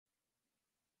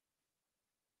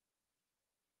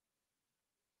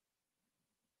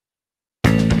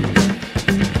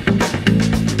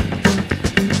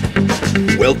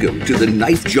Welcome to the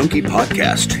Knife Junkie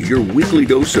podcast, your weekly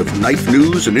dose of knife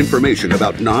news and information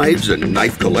about knives and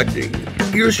knife collecting.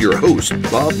 Here's your host,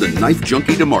 Bob the Knife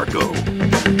Junkie DeMarco.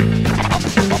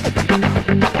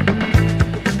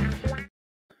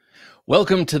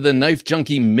 Welcome to the Knife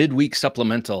Junkie midweek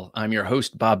supplemental. I'm your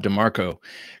host, Bob DeMarco.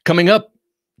 Coming up,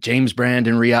 James Brand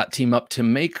and Reate team up to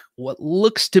make what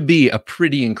looks to be a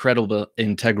pretty incredible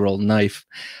integral knife.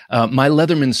 My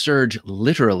Leatherman Surge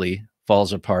literally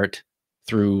falls apart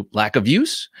through lack of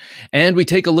use. And we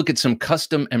take a look at some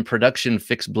custom and production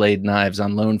fixed blade knives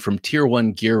on loan from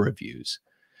Tier1 Gear Reviews.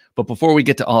 But before we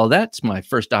get to all of that, it's my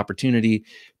first opportunity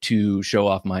to show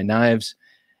off my knives.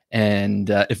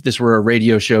 And if this were a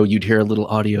radio show, you'd hear a little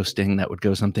audio sting that would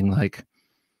go something like,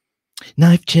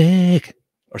 "Knife check,"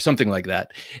 or something like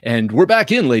that. And we're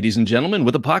back in, ladies and gentlemen,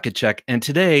 with a pocket check. And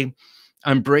today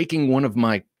I'm breaking one of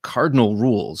my cardinal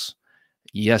rules.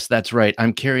 Yes, that's right.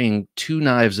 I'm carrying two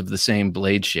knives of the same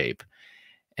blade shape.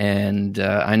 And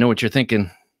I know what you're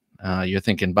thinking. You're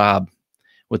thinking, Bob,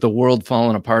 with the world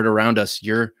falling apart around us,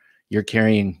 you're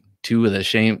carrying two of the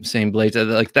same blades.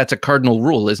 Like, that's a cardinal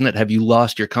rule, isn't it? Have you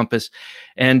lost your compass?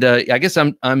 And I guess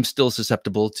I'm still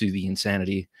susceptible to the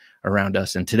insanity around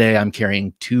us. And today I'm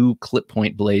carrying two clip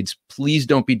point blades. Please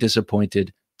don't be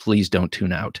disappointed. Please don't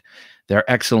tune out. They're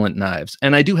excellent knives.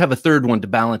 And I do have a third one to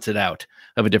balance it out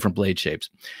of a different blade shapes.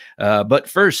 But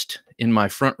first, in my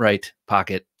front right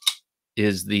pocket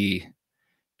is the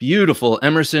beautiful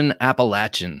Emerson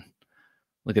Appalachian.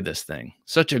 Look at this thing.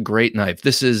 Such a great knife.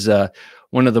 This is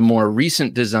one of the more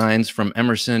recent designs from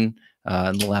Emerson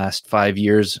in the last 5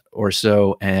 years or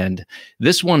so. And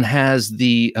this one has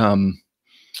the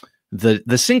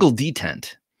single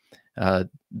detent.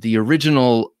 The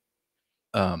original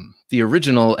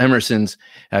Emersons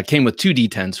came with two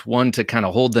detents, one to kind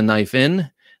of hold the knife in,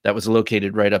 that was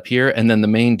located right up here, and then the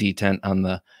main detent on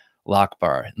the lock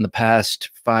bar. In the past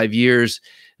 5 years,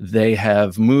 they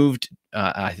have moved,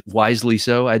 wisely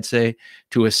so, I'd say,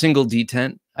 to a single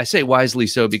detent. I say wisely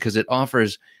so because it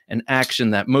offers an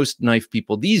action that most knife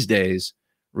people these days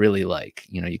really like.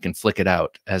 You know, you can flick it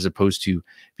out as opposed to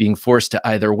being forced to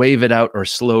either wave it out or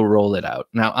slow roll it out.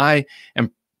 Now, I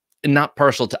am not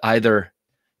partial to either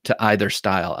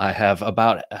style. I have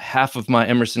about half of my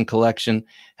Emerson collection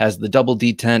has the double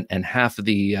detent and half of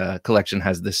the collection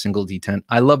has the single detent.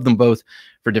 I love them both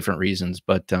for different reasons,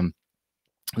 but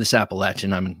this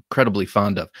Appalachian I'm incredibly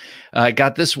fond of. I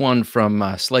got this one from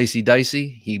Slicey Dicey.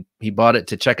 He bought it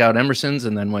to check out Emerson's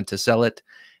and then went to sell it,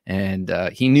 and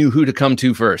he knew who to come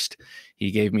to first. He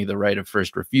gave me the right of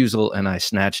first refusal, and I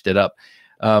snatched it up.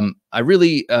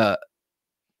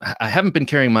 I haven't been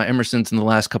carrying my Emersons in the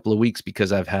last couple of weeks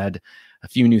because I've had a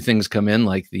few new things come in,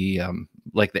 like the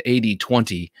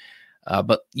AD20.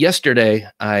 But yesterday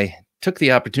I took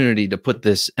the opportunity to put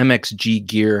this MXG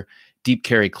Gear deep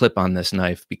carry clip on this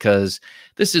knife because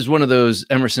this is one of those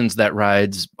Emersons that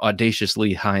rides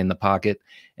audaciously high in the pocket.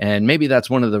 And maybe that's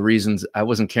one of the reasons I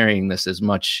wasn't carrying this as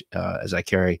much as I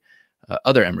carry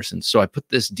other Emersons. So I put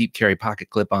this deep carry pocket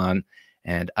clip on,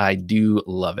 and I do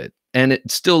love it. And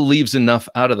it still leaves enough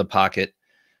out of the pocket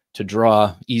to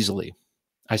draw easily.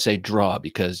 I say draw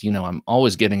because, you know, I'm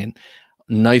always getting in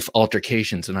knife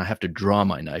altercations and I have to draw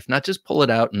my knife, not just pull it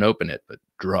out and open it, but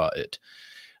draw it.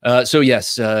 So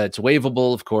yes, it's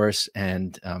waveable, of course.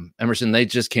 And Emerson, they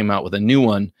just came out with a new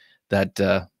one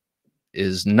that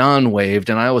is non-waved.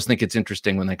 And I always think it's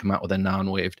interesting when they come out with a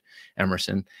non-waved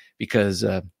Emerson because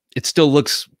it still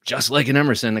looks just like an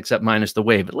Emerson, except minus the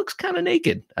wave. It looks kind of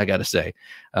naked, I got to say.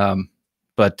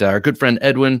 But our good friend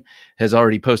Edwin has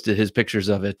already posted his pictures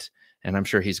of it, and I'm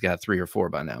sure he's got 3 or 4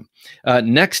 by now.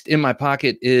 Next in my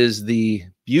pocket is the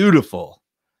beautiful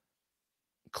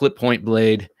clip point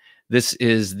blade. This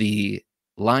is the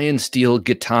Lion Steel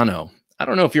Gitano. I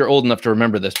don't know if you're old enough to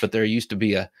remember this, but there used to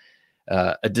be a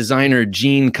designer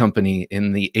jean company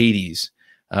in the 80s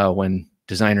when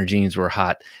designer jeans were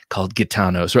hot, called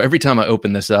Gitano. So every time I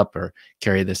open this up or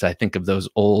carry this, I think of those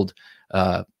old,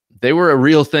 they were a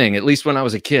real thing. At least when I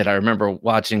was a kid, I remember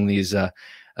watching these,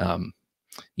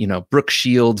 you know, Brooke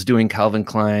Shields doing Calvin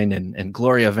Klein and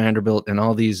Gloria Vanderbilt and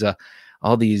all these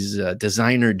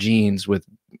designer jeans with,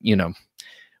 you know,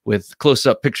 with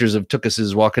close-up pictures of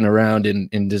Tookuses walking around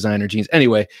in designer jeans.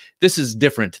 Anyway, this is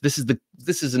different. This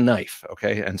is a knife,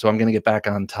 okay? And so I'm going to get back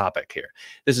on topic here.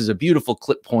 This is a beautiful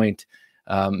clip point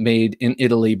made in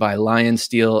Italy by Lion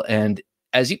Steel. And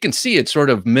as you can see, it sort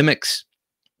of mimics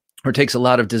or takes a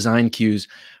lot of design cues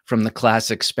from the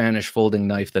classic Spanish folding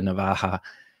knife, the Navaja.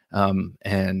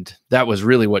 And that was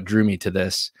really what drew me to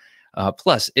this.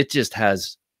 Plus, it just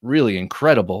has really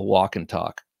incredible walk and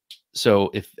talk.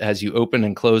 So as you open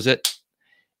and close it,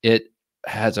 it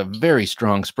has a very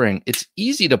strong spring. It's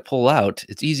easy to pull out.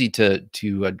 It's easy to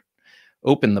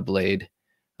open the blade.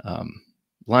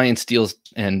 Lion steels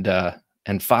and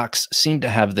Fox seem to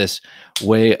have this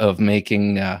way of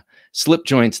making slip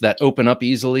joints that open up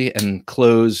easily and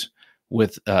close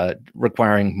with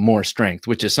requiring more strength,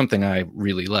 which is something I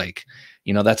really like.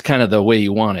 You know, that's kind of the way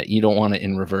you want it. You don't want it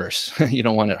in reverse. You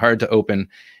don't want it hard to open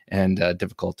and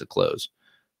difficult to close.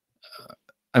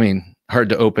 I mean, hard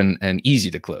to open and easy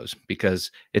to close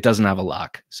because it doesn't have a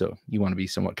lock. So you want to be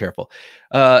somewhat careful.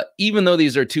 Even though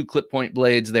these are two clip point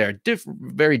blades, they are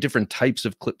very different types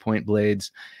of clip point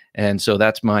blades. And so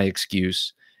that's my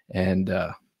excuse. And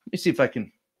let me see if I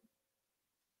can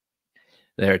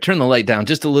turn the light down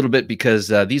just a little bit because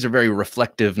these are very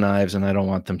reflective knives and I don't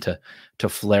want them to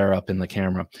flare up in the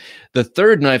camera. The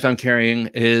third knife I'm carrying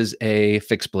is a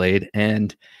fixed blade,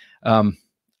 and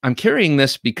I'm carrying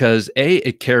this because A,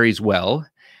 it carries well,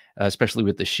 especially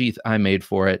with the sheath I made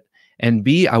for it, and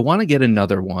B, I want to get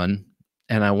another one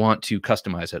and I want to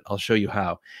customize it. I'll show you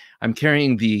how. I'm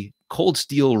carrying the Cold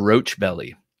Steel Roach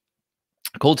Belly.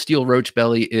 Cold Steel Roach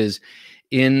Belly is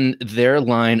in their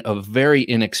line of very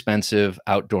inexpensive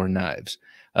outdoor knives.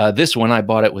 This one I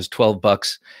bought, it was 12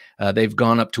 bucks. They've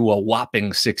gone up to a whopping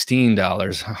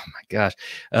 $16. Oh my gosh.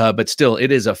 But still,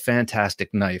 it is a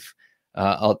fantastic knife.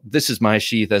 This is my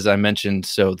sheath, as I mentioned.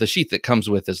 So the sheath that comes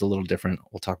with is a little different.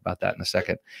 We'll talk about that in a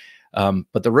second.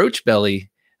 But the Roach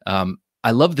Belly,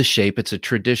 I love the shape. It's a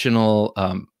traditional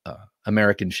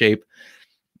American shape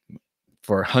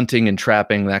for hunting and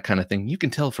trapping, that kind of thing. You can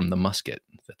tell from the musket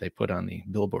that they put on the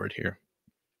billboard here.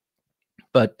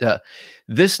 But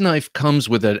this knife comes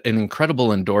with an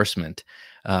incredible endorsement.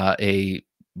 A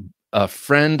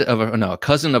friend of a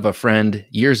cousin of a friend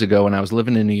years ago when I was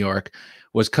living in New York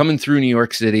was coming through New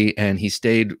York City, and he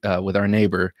stayed with our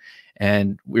neighbor,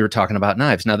 and we were talking about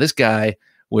knives. Now, this guy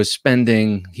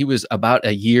he was about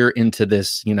a year into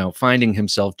this, you know, finding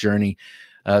himself journey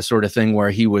sort of thing, where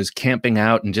he was camping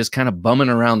out and just kind of bumming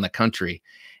around the country.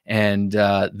 And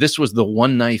this was the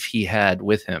one knife he had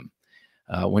with him.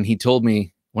 When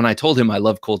I told him I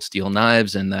love cold steel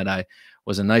knives and that I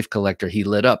was a knife collector, he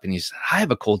lit up and he said, I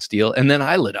have a cold steel. And then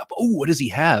I lit up. Oh, what does he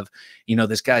have? You know,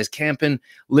 this guy's camping,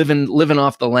 living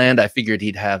off the land. I figured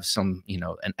he'd have some, you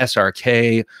know, an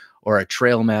SRK or a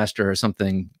Trailmaster or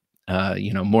something,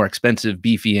 you know, more expensive,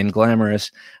 beefy, and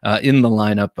glamorous in the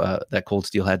lineup that Cold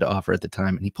Steel had to offer at the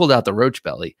time. And he pulled out the Roach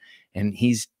Belly, and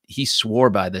he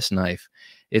swore by this knife.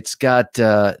 It's got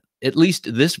at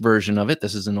least this version of it.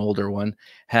 This is an older one.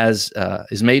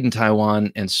 Is made in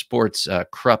Taiwan and sports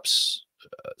Krupp's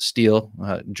steel,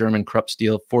 German Krupp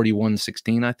steel,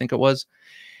 4116, I think it was.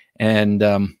 And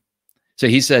so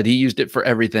he said he used it for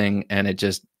everything, and it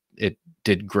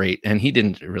did great, and he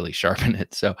didn't really sharpen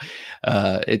it. So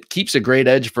it keeps a great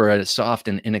edge for a soft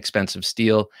and inexpensive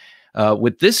steel.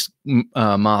 With this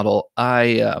model,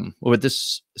 with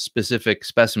this specific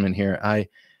specimen here, I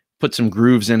put some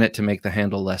grooves in it to make the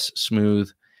handle less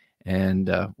smooth, and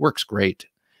works great.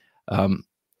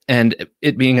 And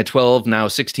it being a $12, now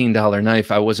 $16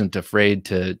 knife, I wasn't afraid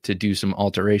to do some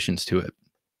alterations to it.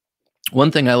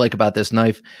 One thing I like about this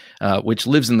knife, which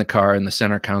lives in the car, in the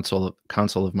center console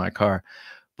of my car,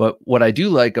 but what I do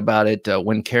like about it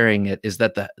when carrying it is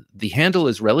that the handle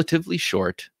is relatively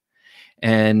short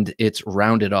and it's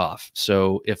rounded off.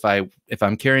 So if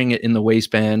I'm carrying it in the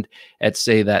waistband at,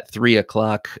 say, that 3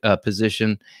 o'clock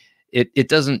position, it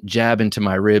doesn't jab into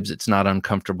my ribs. It's not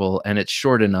uncomfortable, and it's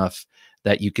short enough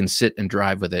that you can sit and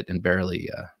drive with it and barely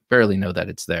know that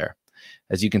it's there.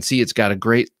 As you can see, it's got a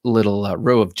great little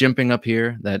row of jimping up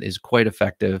here that is quite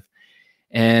effective.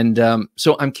 And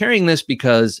so I'm carrying this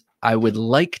because I would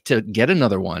like to get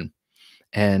another one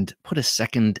and put a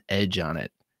second edge on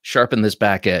it, sharpen this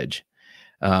back edge.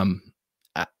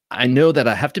 I know that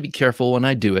I have to be careful when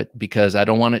I do it because I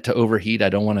don't want it to overheat. I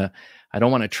don't want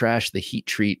to trash the heat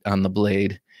treat on the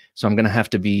blade. So I'm going to have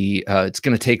to be, it's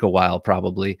going to take a while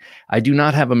probably. I do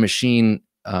not have a machine.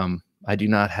 I do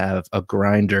not have a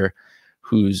grinder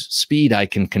whose speed I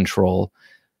can control.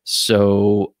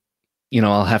 So, you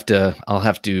know, I'll have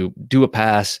to do a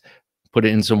pass, put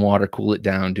it in some water, cool it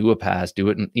down, do a pass, do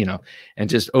it, you know, and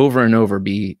just over and over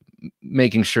be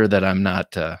making sure that I'm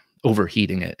not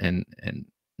overheating it and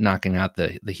knocking out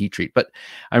the heat treat. But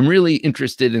I'm really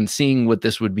interested in seeing what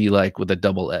this would be like with a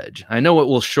double edge. I know it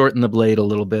will shorten the blade a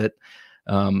little bit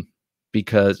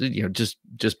because, you know,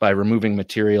 just by removing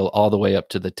material all the way up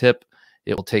to the tip,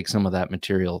 it will take some of that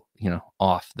material, you know,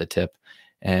 off the tip.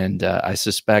 And I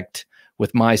suspect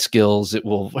with my skills, it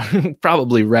will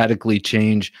probably radically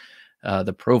change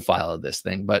the profile of this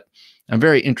thing. But I'm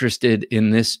very interested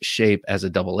in this shape as a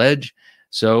double edge.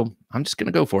 So I'm just going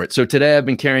to go for it. So today I've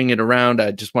been carrying it around.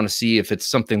 I just want to see if it's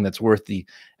something that's worth the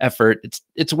effort.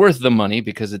 It's worth the money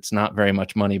because it's not very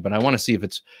much money, but I want to see if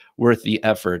it's worth the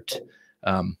effort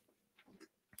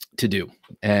to do,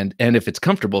 and if it's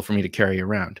comfortable for me to carry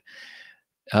around.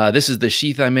 This is the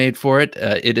sheath I made for it.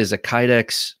 It is a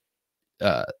Kydex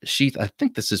sheath. I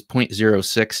think this is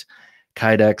 0.06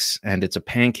 Kydex, and it's a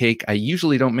pancake. I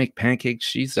usually don't make pancake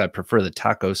sheaths. I prefer the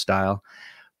taco style,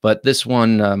 but this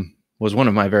one was one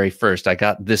of my very first. I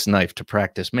got this knife to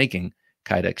practice making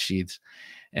Kydex sheaths,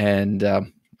 and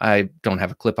I don't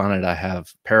have a clip on it. I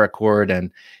have paracord,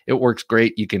 and it works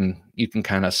great. You can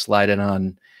kind of slide it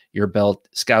on your belt,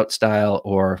 scout style,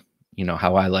 or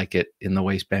how I like it, in the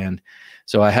waistband.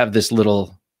 So I have this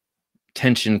little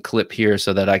tension clip here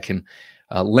so that I can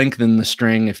lengthen the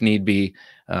string if need be,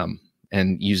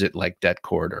 and use it like det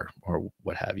cord or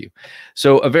what have you.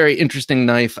 So a very interesting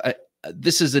knife.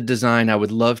 This is a design I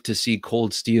would love to see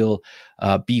Cold Steel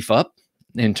beef up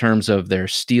in terms of their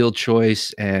steel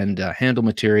choice and handle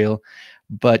material,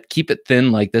 but keep it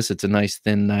thin like this. It's a nice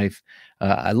thin knife.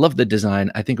 I love the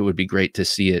design. I think it would be great to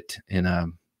see it in a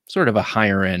sort of a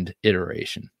higher end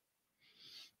iteration.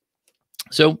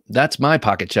 So that's my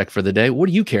pocket check for the day. What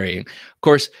are you carrying? Of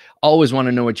course, always want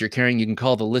to know what you're carrying. You can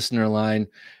call the listener line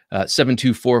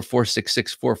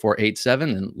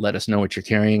 724-466-4487 and let us know what you're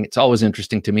carrying. It's always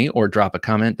interesting to me. Or drop a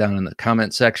comment down in the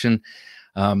comment section.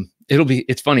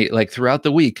 It's funny, like throughout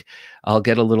the week, I'll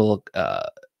get a little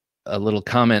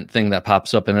comment thing that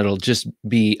pops up, and it'll just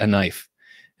be a knife.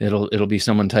 It'll be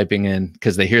someone typing in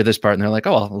because they hear this part and they're like,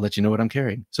 oh, I'll let you know what I'm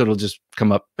carrying. So it'll just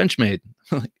come up, Benchmade.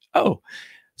 Like, oh,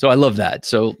 so I love that.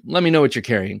 So let me know what you're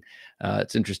carrying.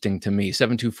 It's interesting to me.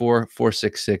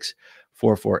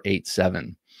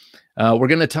 724-466-4487. We're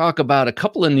going to talk about a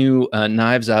couple of new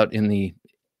knives out in the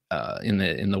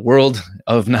world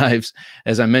of knives.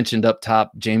 As I mentioned up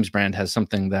top, James Brand has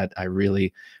something that I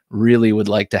really, really would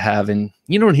like to have, and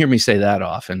you don't hear me say that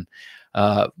often.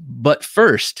 But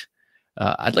first,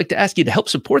 I'd like to ask you to help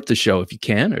support the show if you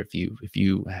can, or if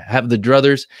you have the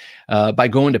druthers, by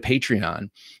going to Patreon.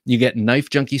 You get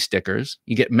Knife Junkie stickers.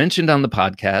 You get mentioned on the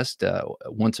podcast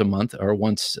once a month, or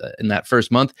once in that first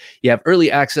month. You have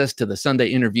early access to the Sunday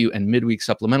interview and midweek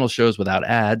supplemental shows without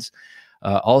ads.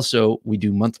 Also, we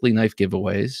do monthly knife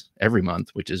giveaways every month,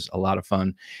 which is a lot of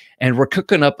fun. And we're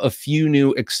cooking up a few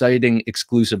new exciting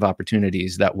exclusive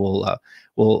opportunities that will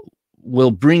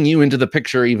bring you into the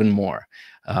picture even more.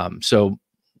 So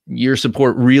your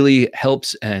support really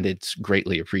helps, and it's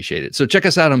greatly appreciated. So check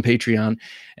us out on Patreon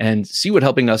and see what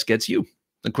helping us gets you.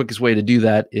 The quickest way to do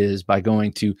that is by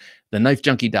going to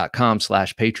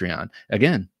TheKnifeJunkie.com/Patreon.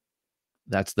 Again,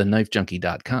 that's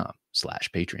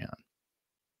TheKnifeJunkie.com/Patreon.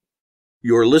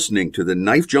 You're listening to the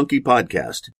Knife Junkie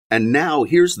podcast. And now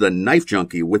here's the Knife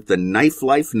Junkie with the Knife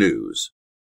Life News.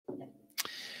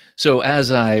 So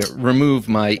as I remove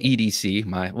my EDC,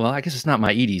 well, I guess it's not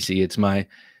my EDC, it's my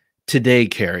Today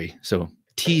Carry. So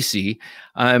TC,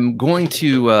 I'm going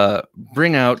to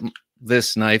bring out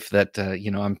this knife that,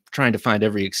 I'm trying to find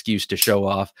every excuse to show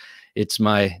off. It's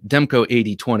my Demko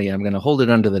AD20. I'm going to hold it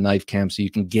under the knife cam so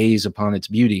you can gaze upon its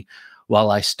beauty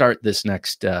while I start this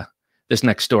next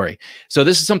story. So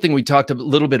this is something we talked a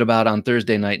little bit about on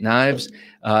Thursday Night Knives.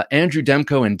 Andrew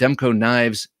Demko and Demko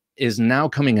Knives is now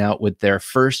coming out with their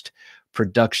first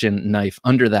production knife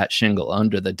under that shingle,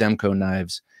 under the Demko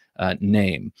Knives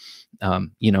name.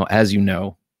 As you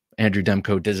know, Andrew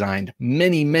Demko designed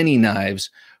many, many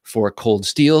knives for Cold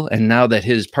Steel. And now that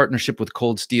his partnership with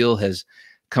Cold Steel has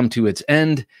come to its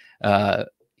end,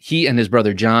 he and his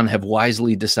brother John have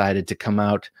wisely decided to come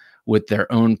out with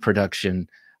their own production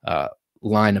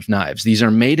line of knives. These are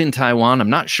made in Taiwan. I'm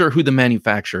not sure who the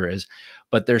manufacturer is,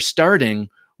 but they're starting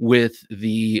with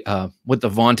the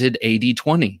vaunted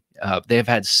AD20. They have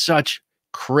had such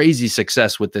crazy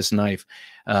success with this knife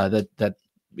that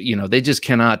they just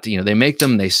cannot. They make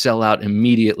them, they sell out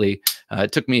immediately.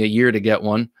 It took me a year to get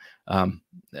one,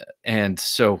 and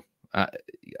so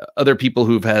other people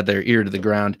who've had their ear to the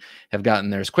ground have gotten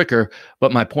theirs quicker.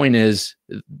 But my point is,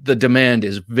 the demand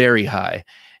is very high,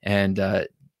 and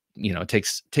it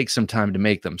takes some time to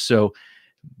make them. So,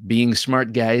 being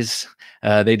smart guys,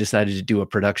 they decided to do a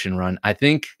production run. I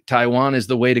think Taiwan is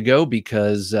the way to go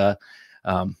because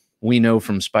we know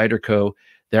from Spyderco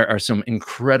there are some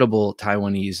incredible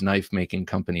Taiwanese knife making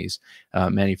companies,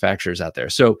 manufacturers out there.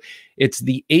 So it's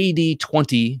the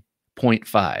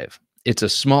AD20.5. It's a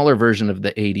smaller version of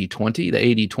the AD20.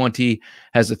 The AD20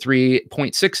 has a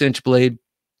 3.6-inch blade.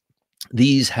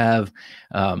 These have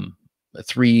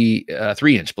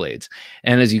 3-inch blades.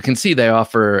 And as you can see, they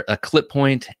offer a clip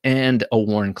point and a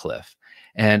Wharncliffe.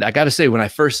 And I got to say, when I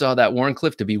first saw that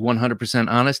Wharncliffe, to be 100%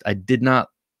 honest, I did not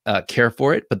care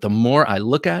for it. But the more I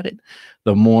look at it,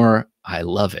 the more I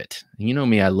love it. You know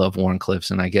me, I love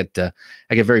Wharncliffes, and I get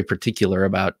very particular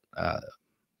about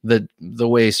the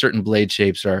way certain blade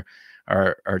shapes are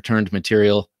turned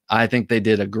material. I think they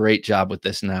did a great job with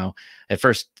this now. At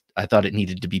first, I thought it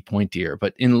needed to be pointier,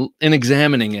 but in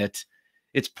examining it,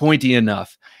 it's pointy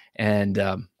enough. And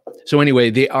so anyway,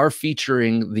 they are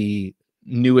featuring the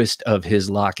newest of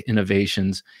his lock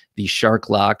innovations, the Shark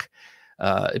Lock.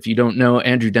 If you don't know,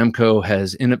 Andrew Demko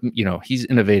has, he's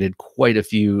innovated quite a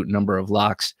few number of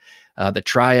locks. The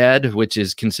Triad, which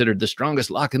is considered the strongest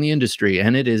lock in the industry,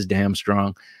 and it is damn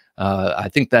strong. I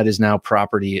think that is now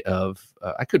property of,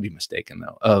 I could be mistaken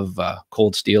though, of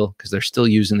Cold Steel, because they're still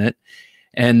using it.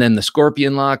 And then the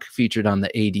Scorpion lock featured on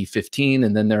the AD15,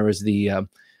 and then there was the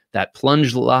that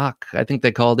plunge lock, I think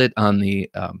they called it, on the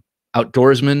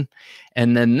Outdoorsman.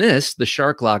 And then this, the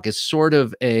Shark Lock, is sort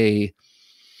of a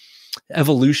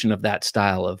evolution of that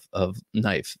style of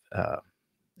knife.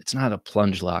 It's not a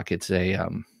plunge lock. It's a,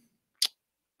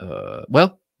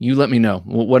 well, you let me know.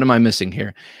 What am I missing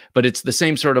here? But it's the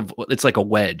same sort of, it's like a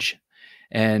wedge.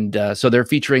 And so they're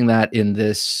featuring that in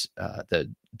this,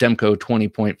 the Demko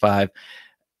 20.5.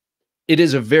 It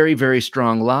is a very, very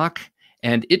strong lock.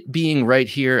 And it being right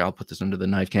here, I'll put this under the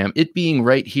knife cam, it being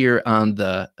right here on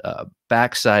the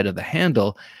back side of the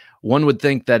handle, one would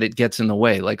think that it gets in the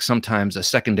way, like sometimes a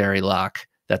secondary lock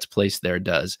that's placed there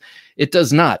does. It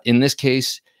does not. In this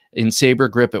case, in saber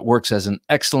grip, it works as an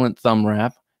excellent thumb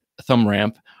ramp,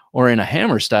 or in a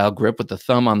hammer style grip with the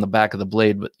thumb on the back of the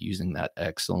blade, but using that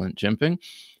excellent jimping,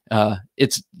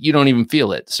 you don't even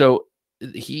feel it. So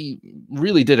he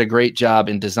really did a great job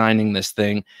in designing this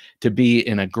thing to be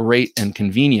in a great and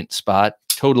convenient spot,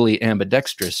 totally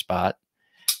ambidextrous spot,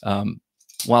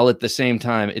 while at the same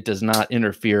time, it does not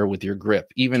interfere with your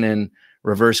grip. Even in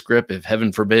reverse grip, if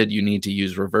heaven forbid you need to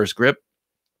use reverse grip,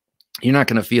 you're not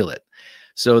going to feel it.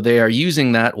 So they are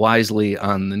using that wisely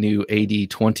on the new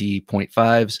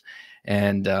AD20.5s.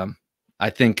 And I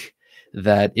think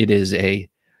that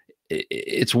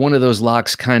it's one of those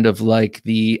locks kind of like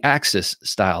the Axis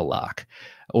style lock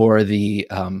or the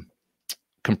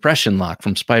compression lock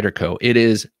from Spyderco. It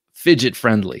is fidget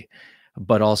friendly,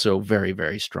 but also very,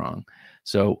 very strong.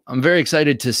 So I'm very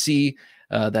excited to see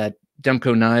that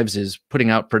Demko Knives is putting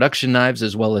out production knives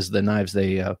as well as the knives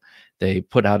they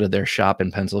put out of their shop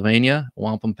in Pennsylvania,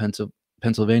 Wampum,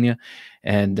 Pennsylvania.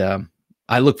 And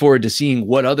I look forward to seeing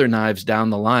what other knives down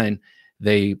the line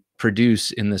they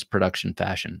produce in this production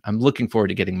fashion. I'm looking forward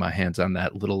to getting my hands on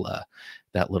that little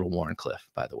Wharncliffe,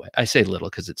 by the way. I say little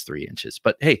because it's 3 inches,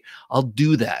 but hey, I'll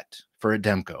do that for a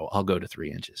Demko. I'll go to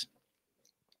 3 inches.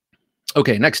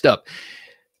 Okay, next up,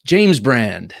 James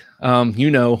Brand.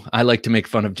 I like to make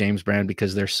fun of James Brand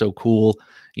because they're so cool.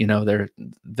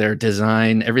 Their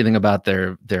design, everything about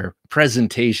their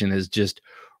presentation is just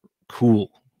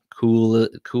cool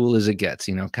as it gets,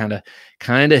 kind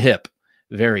of hip,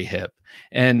 very hip.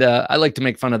 And I like to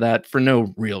make fun of that for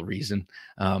no real reason,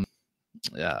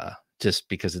 just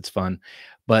because it's fun.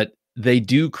 But they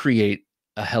do create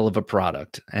a hell of a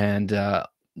product. And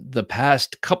the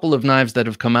past couple of knives that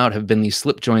have come out have been these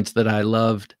slip joints that I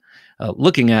loved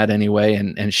looking at anyway,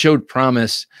 and showed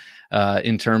promise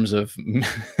in terms of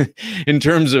I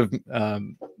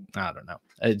don't know.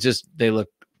 They look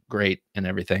great and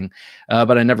everything,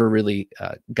 but I never really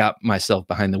got myself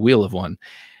behind the wheel of one.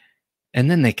 And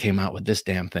then they came out with this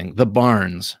damn thing, the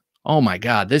Barnes. Oh my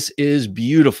God, this is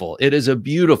beautiful. It is a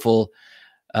beautiful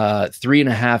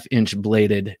 3.5-inch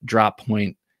bladed drop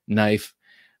point knife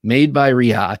made by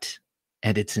Reate,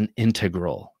 and it's an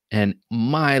integral. And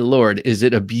my Lord, is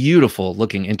it a beautiful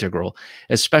looking integral,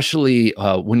 especially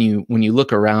when you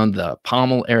look around the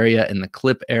pommel area and the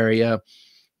clip area.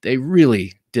 They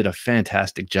really did a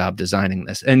fantastic job designing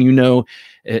this. And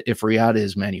if Reate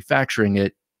is manufacturing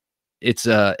it, it's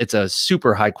a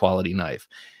super high quality knife.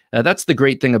 That's the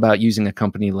great thing about using a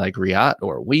company like Reate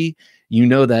or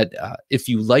that if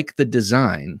you like the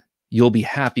design, you'll be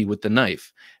happy with the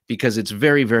knife, because it's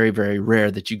very, very, very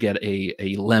rare that you get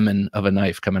a lemon of a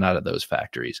knife coming out of those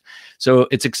factories. So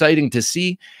it's exciting to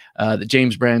see the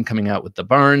James Brand coming out with the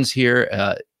Barnes here.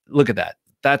 Look at that.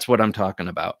 That's what I'm talking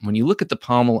about. When you look at the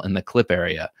pommel and the clip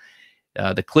area,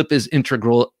 the clip is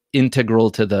integral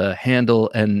to the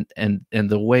handle, and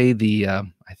the way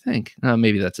I think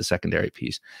maybe that's a secondary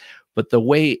piece, but the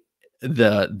way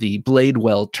the blade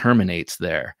well terminates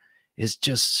there is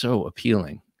just so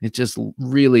appealing. It just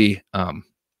really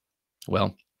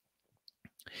well,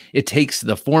 It takes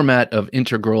the format of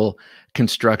integral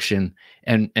construction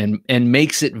and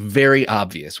makes it very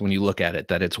obvious when you look at it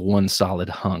that it's one solid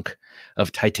hunk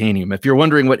of titanium. If you're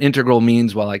wondering what integral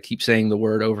means, while I keep saying the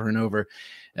word over and over,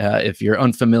 if you're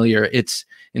unfamiliar, it's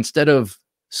instead of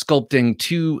sculpting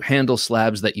two handle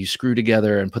slabs that you screw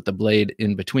together and put the blade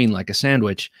in between like a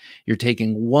sandwich, you're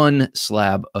taking one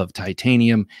slab of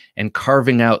titanium and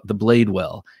carving out the blade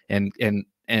well and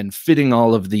fitting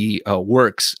all of the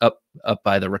works up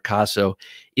by the ricasso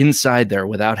inside there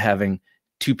without having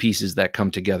two pieces that come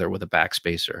together with a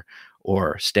backspacer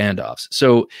or standoffs.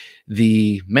 So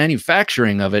the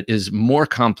manufacturing of it is more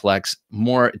complex,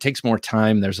 it takes more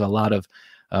time. There's a lot of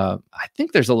I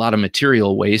think there's a lot of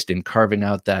material waste in carving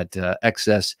out that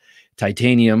excess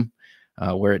titanium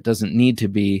where it doesn't need to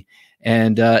be.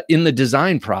 And in the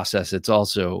design process, it's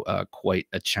also quite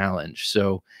a challenge.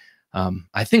 So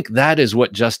I think that is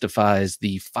what justifies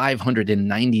the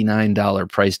 $599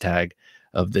 price tag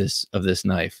of this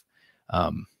knife.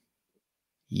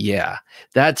 Yeah,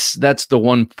 that's the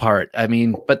one part. I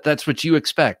mean, but that's what you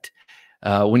expect.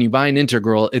 When you buy an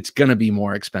integral, it's going to be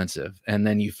more expensive. And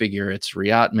then you figure it's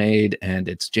Reate-made and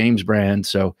it's James Brand.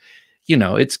 So, you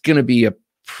know, it's going to be a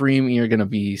premium. You're going to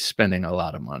be spending a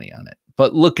lot of money on it.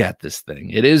 But look at this thing.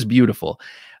 It is beautiful.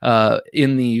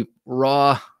 In the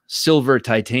raw silver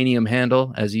titanium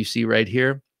handle, as you see right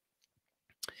here,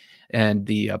 and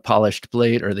the polished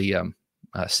blade, or the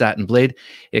satin blade,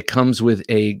 it comes with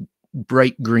a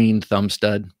bright green thumb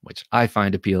stud, which I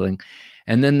find appealing.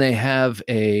 And then they have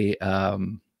a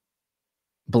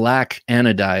black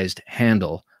anodized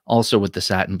handle, also with the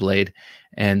satin blade,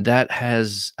 and that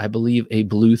has, I believe, a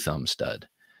blue thumb stud.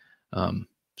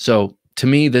 So to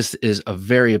me, this is a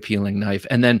very appealing knife.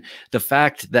 And then the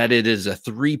fact that it is a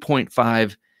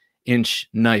 3.5-inch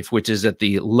knife, which is at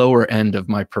the lower end of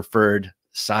my preferred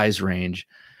size range,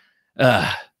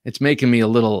 it's making me a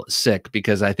little sick,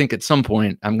 because I think at some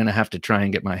point I'm going to have to try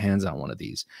and get my hands on one of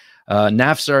these.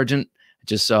 NAF Sergeant,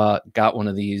 just got one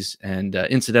of these, and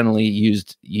incidentally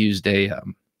used a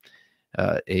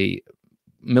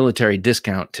military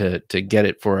discount to get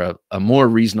it for a more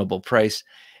reasonable price.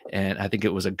 And I think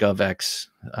it was a GovX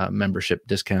membership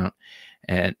discount,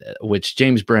 and which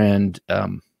James Brand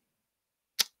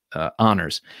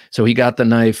honors. So he got the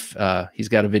knife. He's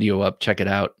got a video up. Check it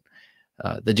out.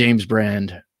 The James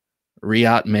Brand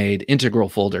Reate-made integral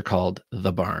folder called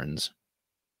The Barnes.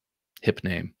 Hip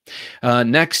name.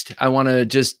 Next, I want to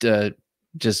just a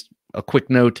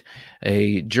quick note.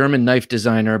 A German knife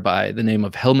designer by the name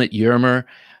of Helmut Jermer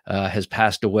has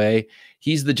passed away.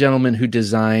 He's the gentleman who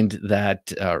designed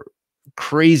that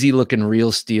crazy looking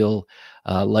real steel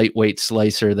lightweight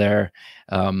slicer there.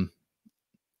 To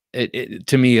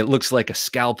me, it looks like a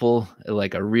scalpel,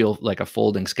 like a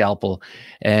folding scalpel.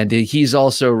 And he's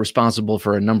also responsible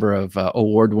for a number of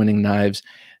award-winning knives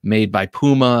made by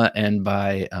Puma and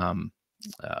by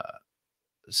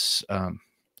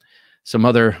some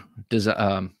other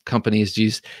companies.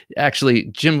 Geez, actually,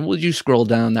 Jim, would you scroll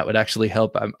down? That would actually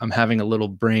help. I'm having a little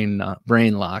brain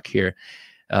lock here.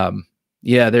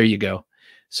 Yeah, there you go.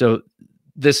 So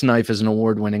this knife is an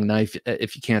award-winning knife.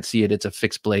 If you can't see it, it's a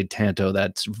fixed blade tanto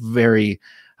that's very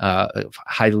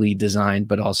highly designed,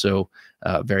 but also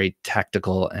very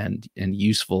tactical and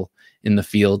useful in the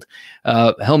field.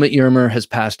 Helmut Jermer has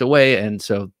passed away, and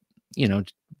so, you know,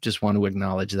 just want to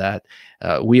acknowledge that.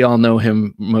 We all know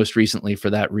him most recently for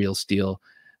that real steel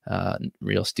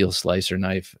slicer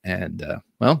knife. And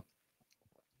well,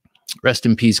 rest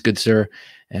in peace, good sir.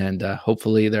 And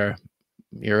hopefully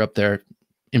you're up there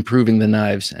improving the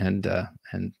knives. And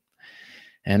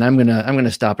I'm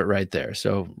gonna stop it right there.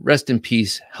 So rest in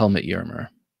peace, Helmut Jermer.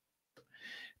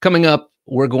 Coming up,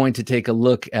 we're going to take a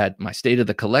look at my state of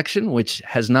the collection, which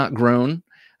has not grown,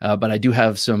 but I do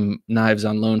have some knives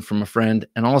on loan from a friend.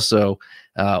 And also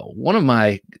one of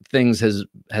my things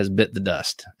has bit the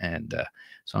dust. And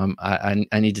so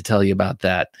I need to tell you about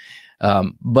that.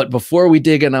 But before we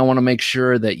dig in, I want to make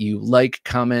sure that you like,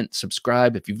 comment,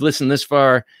 subscribe. If you've listened this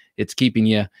far, it's keeping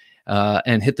you.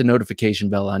 And hit the notification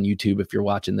bell on YouTube if you're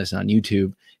watching this on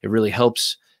YouTube. It really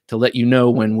helps to let you know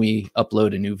when we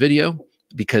upload a new video,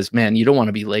 because, man, you don't want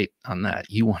to be late on that.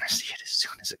 You want to see it as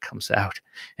soon as it comes out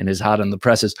and is hot on the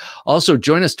presses. Also,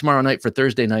 join us tomorrow night for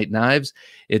Thursday Night Knives.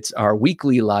 It's our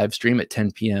weekly live stream at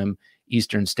 10 p.m.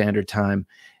 Eastern Standard Time.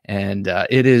 And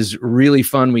it is really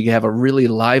fun. We have a really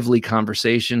lively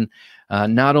conversation,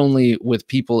 not only with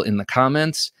people in the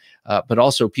comments, but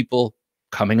also people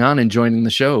coming on and joining the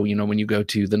show. You know, when you go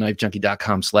to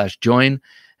TheKnifeJunkie.com/join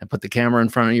and put the camera in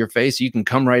front of your face, you can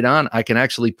come right on. I can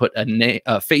actually put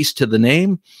a face to the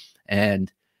name,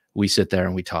 and we sit there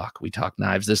and we talk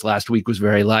knives. This last week was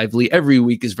very lively. Every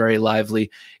week is very lively.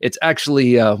 It's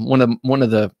actually one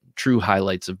of the true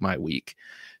highlights of my week.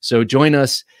 So join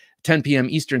us 10 p.m.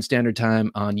 Eastern Standard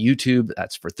Time on YouTube.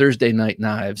 That's for Thursday Night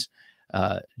Knives.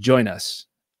 Join us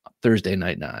Thursday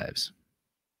Night Knives.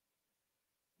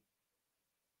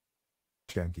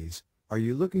 Junkies, are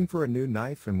you looking for a new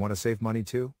knife and want to save money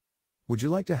too? Would you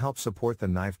like to help support the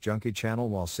Knife Junkie channel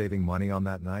while saving money on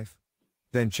that knife?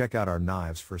 Then check out our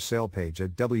knives for sale page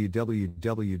at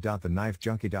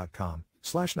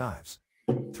www.TheKnifeJunkie.com/knives.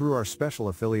 Through our special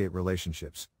affiliate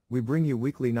relationships, we bring you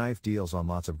weekly knife deals on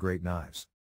lots of great knives.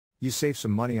 You save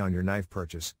some money on your knife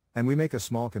purchase, and we make a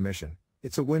small commission.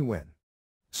 It's a win-win.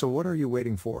 So what are you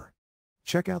waiting for?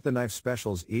 Check out the knife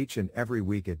specials each and every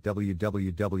week at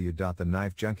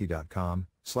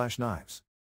www.TheKnifeJunkie.com/knives.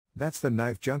 That's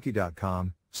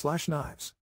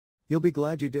TheKnifeJunkie.com/knives. You'll be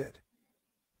glad you did.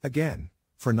 Again,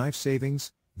 for knife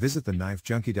savings, visit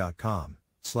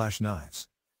TheKnifeJunkie.com/knives.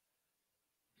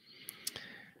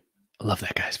 I love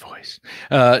that guy's voice.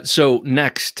 So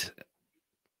next,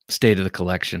 state of the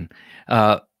collection.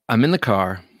 I'm in the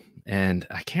car, and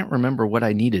I can't remember what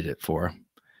I needed it for,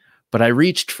 but I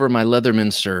reached for my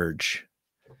Leatherman Surge.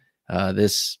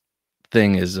 This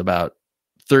thing is about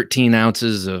 13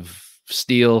 ounces of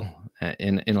steel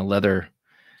in a leather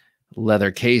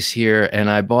case here, and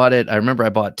I bought it. I remember I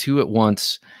bought two at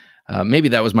once. Maybe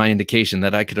that was my indication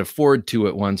that I could afford two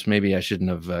at once. Maybe I shouldn't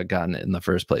have gotten it in the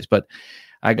first place, but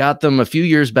I got them a few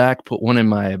years back, put one in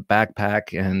my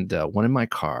backpack and one in my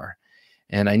car,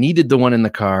 and I needed the one in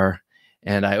the car,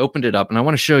 and I opened it up, and I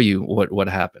want to show you what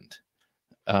happened.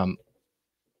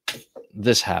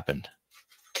 This happened.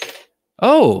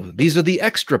 Oh, these are the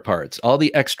extra parts. All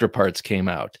the extra parts came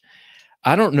out.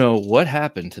 I don't know what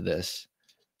happened to this,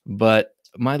 but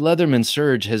my Leatherman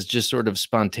Surge has just sort of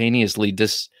spontaneously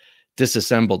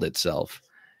disassembled itself.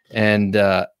 And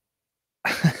I'm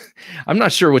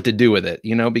not sure what to do with it,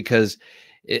 because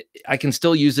I can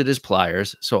still use it as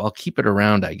pliers. So I'll keep it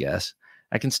around, I guess.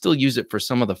 I can still use it for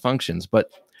some of the functions,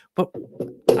 but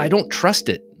I don't trust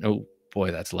it. Oh boy,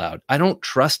 that's loud. I don't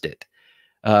trust it.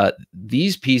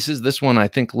 These pieces, this one I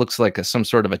think looks like some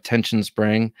sort of a tension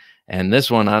spring, and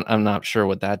this one I'm not sure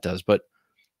what that does, but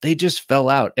they just fell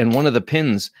out, and one of the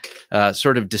pins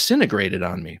sort of disintegrated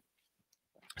on me.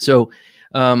 So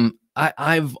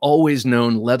I've always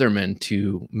known Leatherman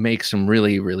to make some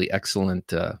really, really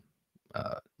excellent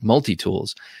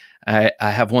multi-tools. I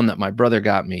have one that my brother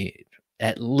got me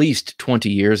at least 20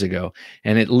 years ago,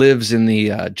 and it lives in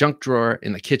the junk drawer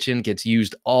in the kitchen, gets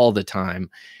used all the time,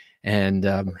 and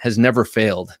has never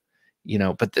failed,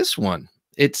 but this one,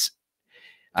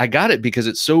 I got it because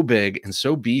it's so big and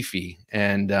so beefy,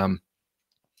 and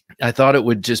I thought it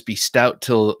would just be stout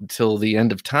till the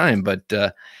end of time, but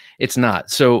it's not.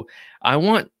 So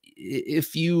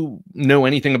if you know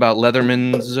anything about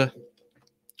Leatherman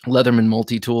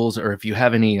multi-tools, or if you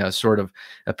have any sort of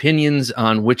opinions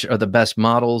on which are the best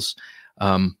models,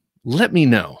 let me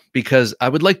know, because I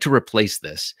would like to replace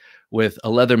this with a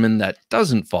Leatherman that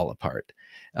doesn't fall apart.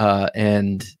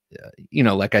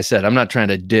 Like I said, I'm not trying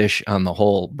to dish on the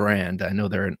whole brand. I know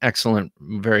they're an excellent,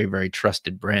 very, very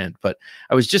trusted brand, but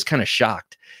I was just kind of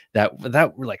shocked that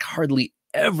without like hardly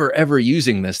ever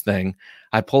using this thing,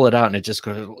 I pull it out and it just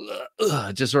goes,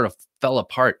 it just sort of fell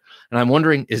apart. And I'm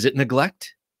wondering, is it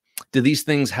neglect? Do these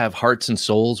things have hearts and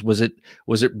souls? Was it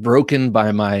broken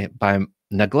by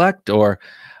neglect, or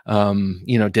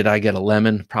did I get a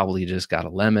lemon? Probably just got a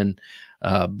lemon.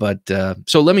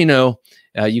 So let me know.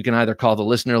 You can either call the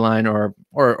listener line or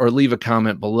leave a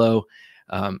comment below.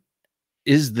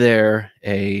 Is there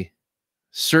a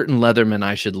certain Leatherman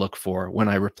I should look for when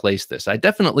I replace this? I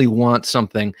definitely want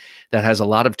something that has a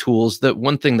lot of tools. The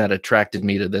one thing that attracted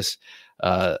me to this,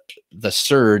 the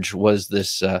Surge, was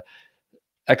this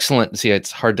excellent. See,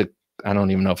 it's hard to, I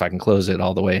don't even know if I can close it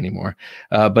all the way anymore.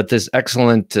 But this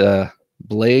excellent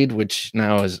blade, which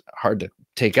now is hard to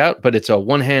take out, but it's a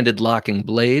one-handed locking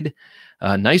blade.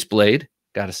 Nice blade,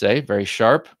 gotta say, very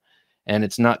sharp. And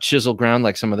it's not chisel ground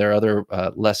like some of their other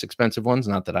less expensive ones.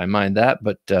 Not that I mind that,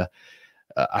 but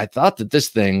I thought that this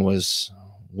thing was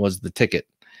the ticket.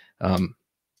 And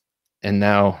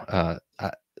now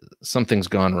something's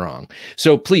gone wrong.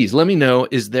 So please let me know,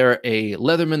 is there a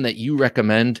Leatherman that you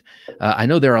recommend? I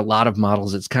know there are a lot of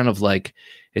models. It's kind of like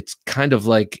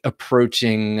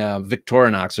approaching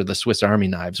Victorinox or the Swiss Army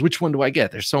knives. Which one do I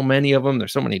get? There's so many of them.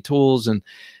 There's so many tools and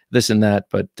this and that.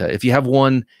 But if you have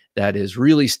one that is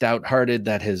really stout-hearted,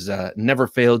 that has never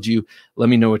failed you, let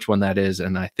me know which one that is,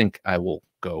 and I think I will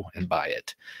go and buy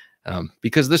it,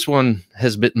 because this one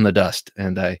has bitten the dust,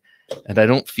 and I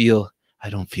don't feel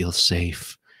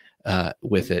safe.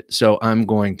 with it. So I'm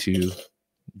going to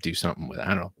do something with it. I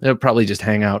don't know. It'll probably just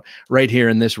hang out right here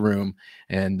in this room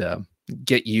and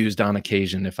get used on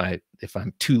occasion if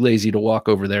I'm too lazy to walk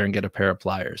over there and get a pair of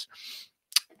pliers,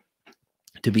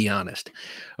 to be honest.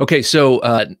 Okay,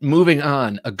 so moving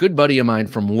on, a good buddy of mine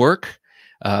from work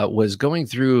was going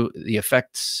through the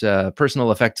effects,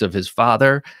 personal effects of his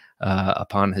father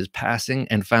upon his passing,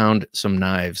 and found some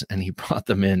knives, and he brought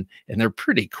them in, and they're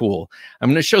pretty cool. I'm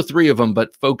going to show 3 of them,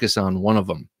 but focus on one of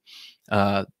them.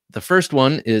 The first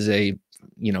one is a,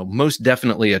 most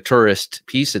definitely a tourist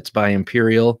piece. It's by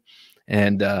Imperial,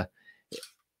 and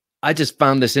I just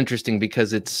found this interesting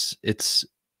because it's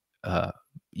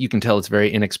you can tell it's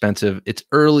very inexpensive. It's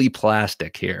early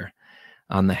plastic here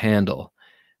on the handle,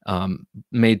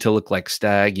 made to look like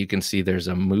stag. You can see there's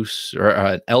a moose, or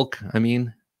an elk,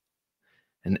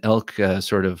 an elk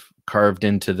sort of carved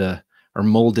into or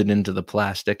molded into the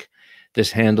plastic.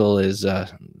 This handle is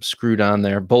screwed on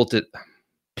there,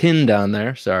 pinned on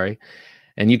there, sorry.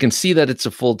 And you can see that it's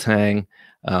a full tang,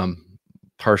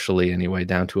 partially anyway,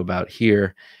 down to about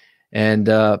here. And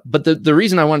but the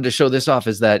reason I wanted to show this off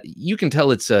is that you can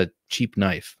tell it's a cheap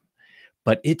knife,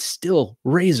 but it's still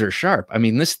razor sharp. I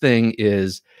mean, this thing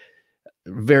is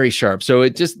very sharp. So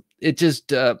it just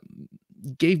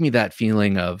gave me that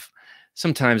feeling of,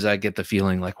 sometimes I get the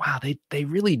feeling like, wow, they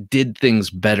really did things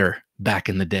better back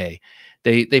in the day.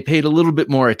 They paid a little bit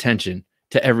more attention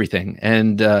to everything,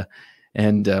 and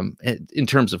in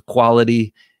terms of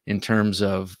quality, in terms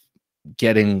of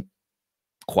getting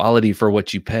quality for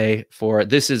what you pay for.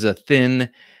 This is a thin,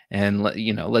 and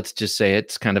let's just say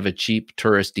it's kind of a cheap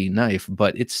touristy knife,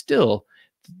 but it's still,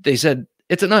 they said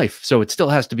it's a knife, so it still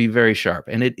has to be very sharp,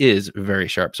 and it is very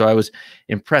sharp. So I was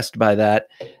impressed by that.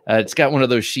 It's got one of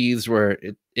those sheaths where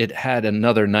it had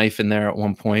another knife in there at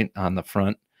one point on the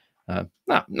front.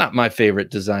 Not my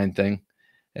favorite design thing,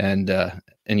 and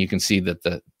you can see that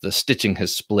the stitching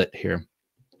has split here.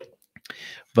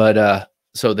 But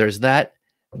so there's that.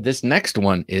 This next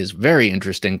one is very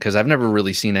interesting because I've never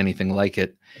really seen anything like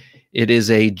it. It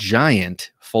is a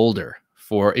giant folder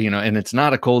for, and it's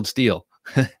not a cold steel.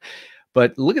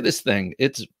 But look at this thing.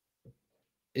 It's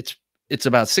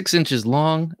about 6 inches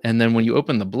long, and then when you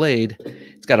open the blade,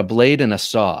 it's got a blade and a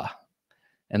saw,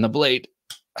 and the blade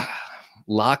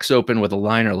locks open with a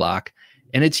liner lock,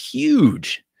 and it's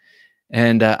huge.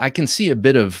 And I can see a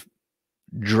bit of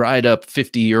dried up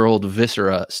 50-year-old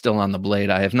viscera still on the blade.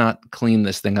 I have not cleaned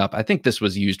this thing up. I think this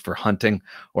was used for hunting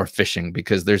or fishing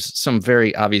because there's some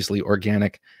very obviously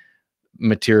organic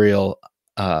material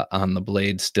on the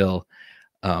blade still.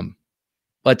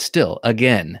 But still,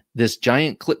 again, this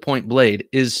giant clip point blade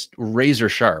is razor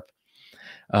sharp.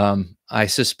 I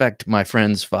suspect my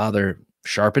friend's father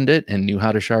sharpened it and knew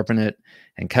how to sharpen it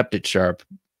and kept it sharp,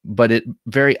 but it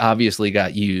very obviously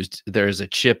got used. There's a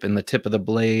chip in the tip of the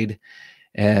blade,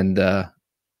 and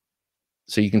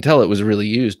so you can tell it was really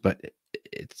used, but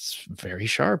it's very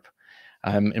sharp.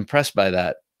 I'm impressed by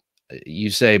that.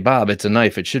 You say, Bob, it's a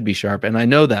knife, it should be sharp, and I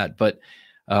know that, but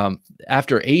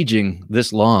after aging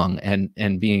this long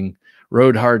and being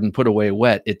rode hard and put away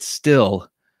wet, it's still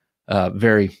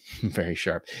very, very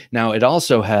sharp. Now, it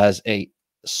also has a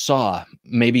saw.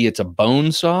 Maybe it's a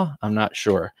bone saw. I'm not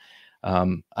sure.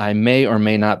 I may or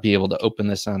may not be able to open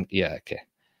this on. Yeah, okay.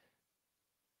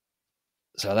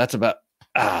 So that's about,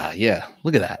 yeah,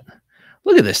 look at that.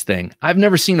 Look at this thing. I've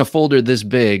never seen a folder this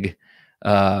big,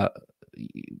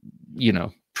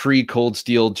 pre-cold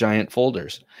steel giant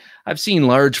folders. I've seen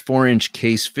large 4-inch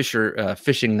case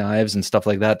fishing knives and stuff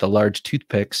like that, the large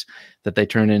toothpicks that they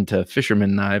turn into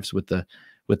fisherman knives with the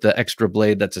extra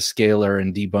blade that's a scaler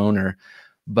and deboner.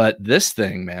 But this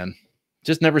thing, man,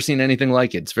 just never seen anything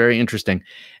like it. It's very interesting.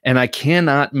 And I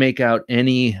cannot make out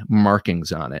any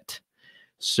markings on it.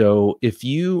 So if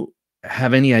you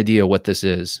have any idea what this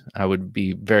is, I would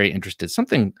be very interested.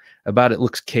 Something about it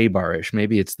looks K-bar-ish.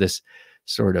 Maybe it's this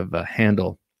sort of a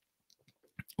handle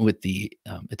with the,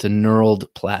 it's a knurled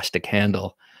plastic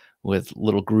handle with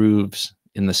little grooves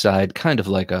in the side, kind of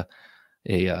like a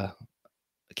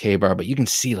K-bar, but you can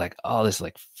see like all this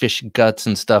like fish guts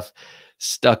and stuff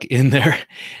stuck in there.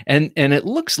 And it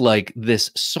looks like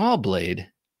this saw blade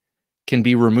can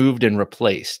be removed and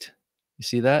replaced. You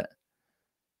see that?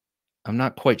 I'm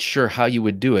not quite sure how you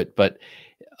would do it, but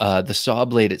the saw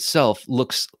blade itself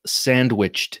looks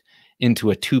sandwiched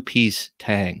into a 2-piece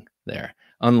tang there,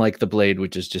 unlike the blade,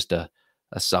 which is just a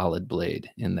solid blade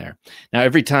in there. Now,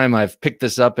 every time I've picked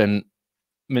this up and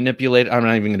manipulated, I'm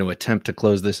not even going to attempt to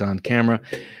close this on camera.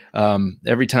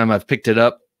 Every time I've picked it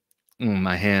up,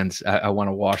 my hands, I want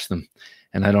to wash them.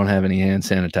 and I don't have any hand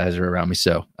sanitizer around me,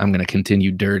 so I'm going to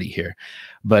continue dirty here.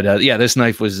 But yeah, this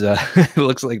knife was, it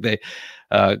looks like they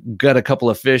got a couple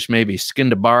of fish, maybe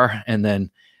skinned a bar, and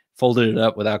then folded it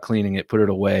up without cleaning it, put it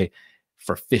away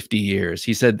for 50 years.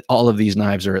 He said all of these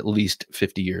knives are at least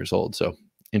 50 years old, so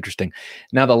interesting.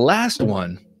 Now, the last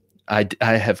one I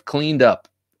have cleaned up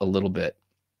a little bit,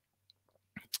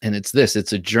 and it's this.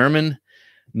 It's a German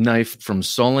knife from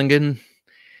Solingen,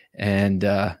 and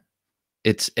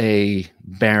it's a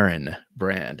Baron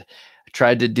brand. I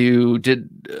tried to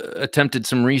attempted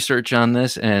some research on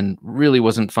this and really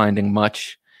wasn't finding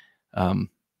much.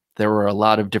 There were a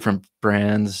lot of different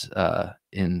brands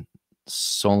in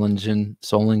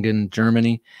Solingen,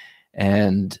 Germany,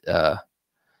 and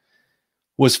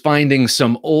was finding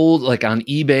some old, like on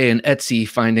eBay and Etsy,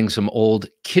 finding some old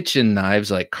kitchen knives,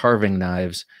 like carving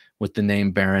knives with the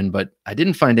name Baron, but I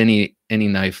didn't find any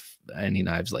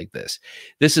knives like this.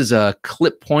 This is a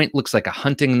clip point, looks like a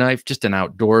hunting knife, just an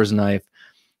outdoors knife.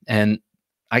 And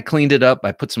I cleaned it up.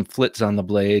 I put some flits on the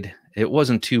blade. It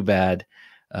wasn't too bad.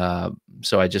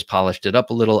 So I just polished it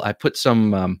up a little. I put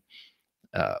some,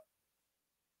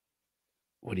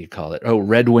 what do you call it? Oh,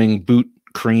 Red Wing boot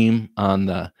cream on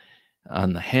the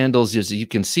handles. As you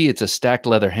can see, it's a stacked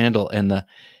leather handle, and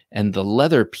the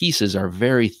leather pieces are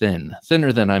very thin,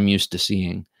 thinner than I'm used to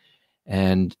seeing.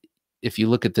 And if you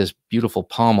look at this beautiful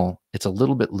pommel, it's a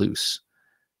little bit loose.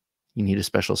 You need a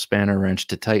special spanner wrench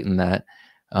to tighten that.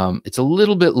 It's a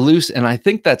little bit loose, and I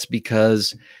think that's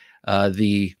because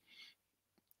the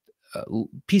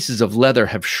pieces of leather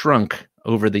have shrunk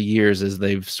over the years as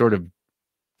they've sort of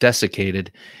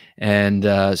desiccated. And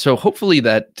so hopefully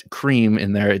that cream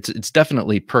in there, it's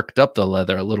definitely perked up the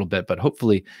leather a little bit, but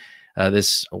hopefully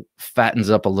this fattens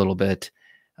up a little bit.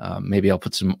 Maybe I'll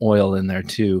put some oil in there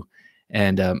too.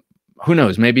 And who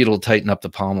knows, maybe it'll tighten up the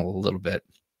pommel a little bit.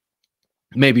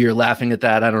 Maybe you're laughing at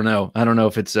that. I don't know. I don't know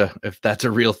if that's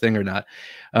a real thing or not.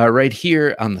 Right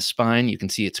here on the spine, you can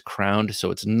see it's crowned,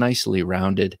 so it's nicely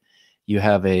rounded. You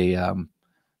have a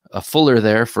fuller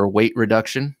there for weight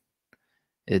reduction.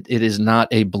 It is not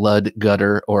a blood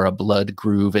gutter or a blood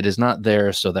groove. It is not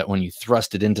there so that when you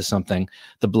thrust it into something,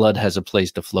 the blood has a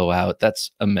place to flow out.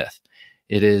 That's a myth.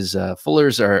 It is,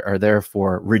 fullers are there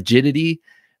for rigidity,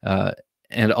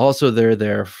 and also they're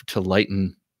there to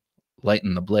lighten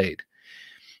the blade.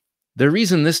 The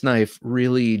reason this knife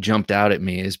really jumped out at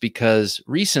me is because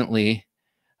recently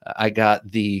I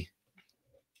got the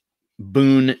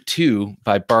Boone 2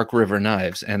 by Bark River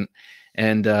Knives, and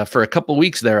for a couple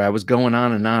weeks there, I was going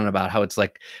on and on about how it's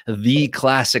like the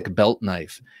classic belt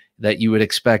knife that you would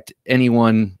expect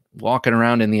anyone walking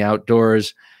around in the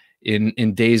outdoors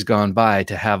in days gone by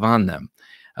to have on them.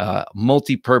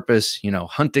 Multi-purpose,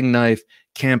 hunting knife,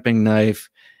 camping knife,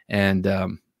 and,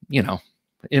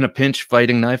 in a pinch,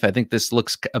 fighting knife. I think this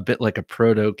looks a bit like a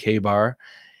proto K-bar.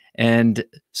 And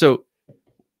so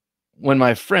when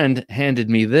my friend handed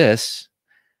me this,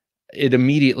 it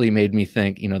immediately made me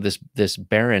think, this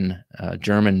Baron,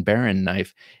 German Baron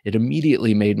knife, it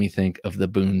immediately made me think of the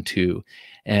Boone 2.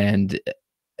 And,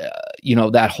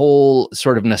 that whole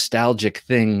sort of nostalgic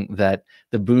thing that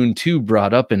the Boone 2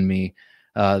 brought up in me,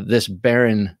 this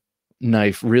Baron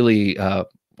knife really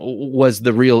was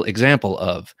the real example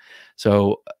of.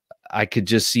 So I could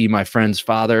just see my friend's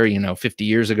father, 50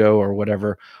 years ago or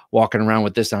whatever, walking around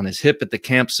with this on his hip at the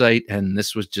campsite. And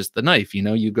this was just the knife.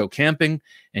 You go camping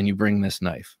and you bring this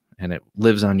knife and it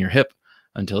lives on your hip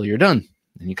until you're done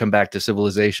and you come back to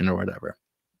civilization or whatever.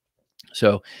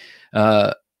 So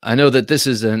I know that this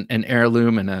is an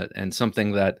heirloom and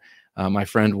something that my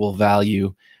friend will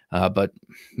value. But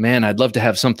man, I'd love to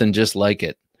have something just like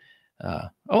it.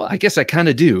 I guess I kind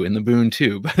of do in the Boone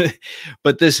too,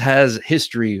 but this has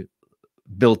history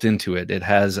built into it. It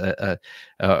has a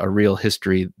real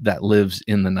history that lives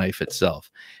in the knife itself.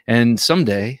 And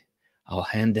someday I'll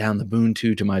hand down the Boone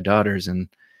 2 to my daughters and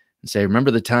say,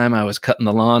 remember the time I was cutting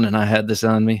the lawn and I had this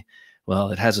on me?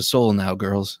 Well, it has a soul now,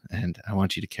 girls, and I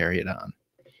want you to carry it on.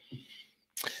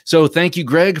 So thank you,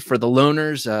 Greg, for the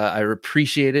loaners. I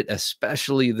appreciate it,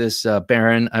 especially this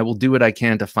Baron. I will do what I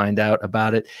can to find out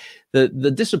about it. The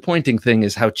disappointing thing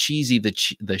is how cheesy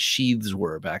the sheaths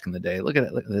were back in the day. Look at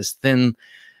it. Look at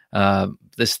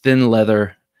this thin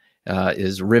leather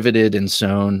is riveted and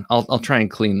sewn. I'll try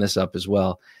and clean this up as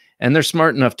well. And they're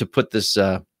smart enough to put this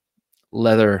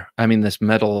this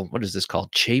metal, what is this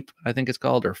called? Chape, I think it's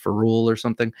called, or ferrule or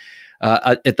something,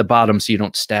 at the bottom so you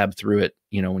don't stab through it,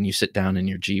 when you sit down in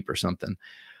your Jeep or something.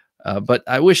 But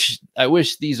I wish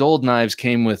these old knives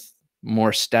came with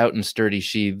more stout and sturdy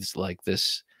sheaths like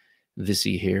this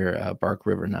here, Bark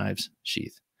River Knives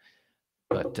sheath.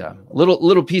 But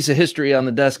little piece of history on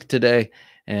the desk today,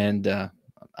 and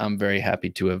I'm very happy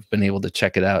to have been able to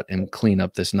check it out and clean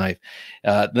up this knife.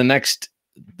 The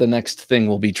next thing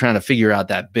will be trying to figure out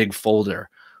that big folder.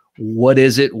 What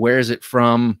is it? Where is it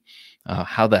from?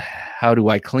 How do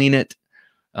I clean it?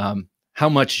 How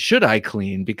much should I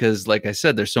clean? Because like I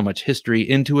said, there's so much history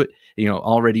into it,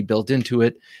 already built into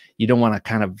it. You don't want to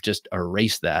kind of just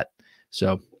erase that.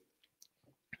 So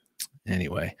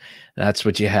anyway, that's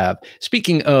what you have.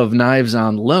 Speaking of knives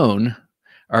on loan,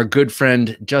 our good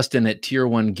friend Justin at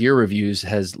Tier1 Gear Reviews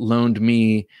has loaned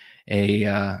me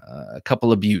a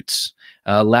couple of buttes.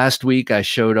 Last week, I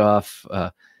showed off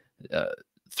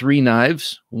 3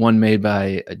 knives, one made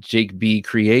by Jake B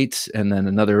Creates, and then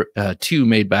another 2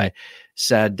 made by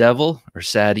Sad Devil or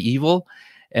Sad Evil.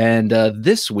 And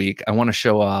this week, I want to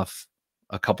show off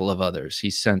a couple of others. He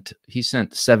sent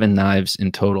 7 knives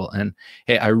in total, and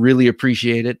hey, I really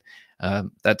appreciate it.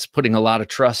 That's putting a lot of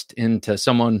trust into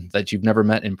someone that you've never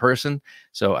met in person,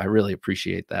 so I really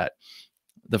appreciate that.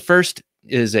 The first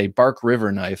is a Bark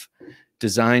River knife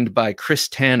designed by Chris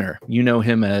Tanner. You know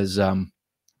him as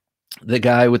the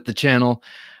guy with the channel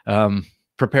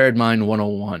Prepared Mind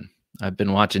 101. I've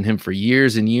been watching him for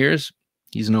years and years.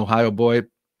 He's an Ohio boy,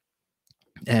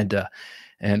 and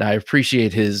I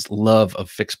appreciate his love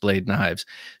of fixed blade knives.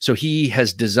 So he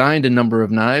has designed a number of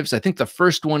knives. I think the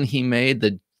first one he made,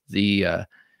 the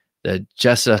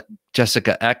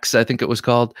Jessica X, I think it was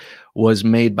called, was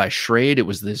made by Schrade. It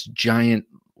was this giant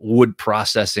wood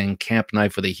processing camp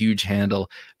knife with a huge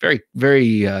handle, very, very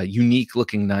unique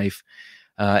looking knife.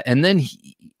 And then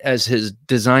as his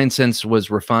design sense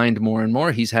was refined more and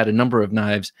more, he's had a number of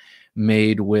knives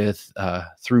made with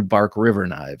through Bark River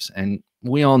Knives. And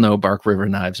we all know Bark River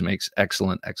Knives makes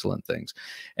excellent things.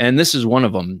 And this is one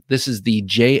of them. This is the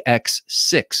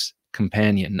JX6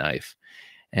 companion knife.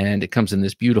 And it comes in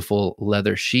this beautiful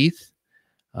leather sheath.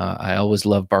 I always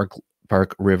love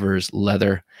Bark River's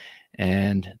leather.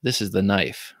 And this is the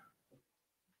knife.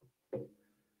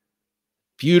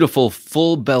 Beautiful,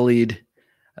 full-bellied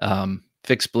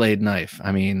fixed blade knife.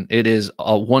 I mean, it is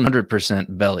a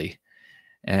 100% belly.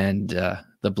 And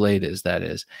the blade that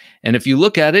is. And if you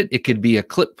look at it, it could be a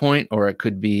clip point or it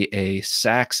could be a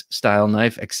sax style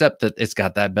knife, except that it's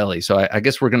got that belly. So I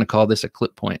guess we're going to call this a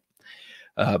clip point.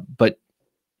 But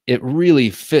it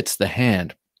really fits the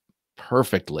hand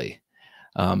perfectly.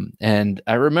 And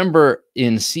I remember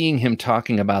in seeing him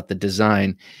talking about the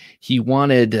design, he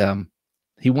wanted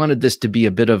this to be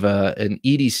a bit of an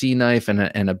EDC knife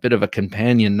and a bit of a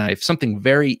companion knife, something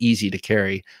very easy to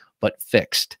carry, but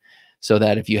fixed. So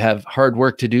that if you have hard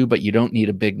work to do, but you don't need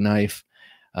a big knife,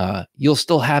 you'll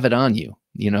still have it on you.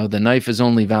 The knife is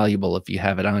only valuable if you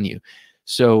have it on you.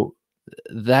 So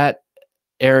that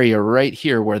area right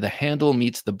here where the handle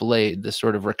meets the blade, this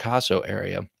sort of ricasso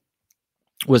area,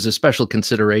 was a special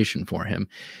consideration for him.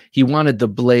 He wanted the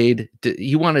blade,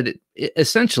 he wanted it,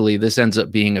 essentially this ends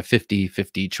up being a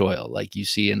 50-50 choil, like you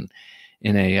see in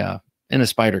a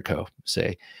Spyderco,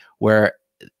 say, where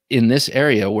in this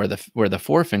area where the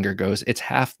forefinger goes, it's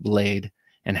half blade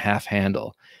and half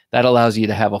handle. That allows you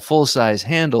to have a full-size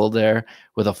handle there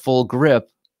with a full grip,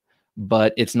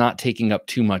 but it's not taking up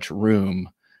too much room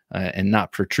and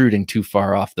not protruding too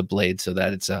far off the blade, so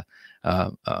that it's a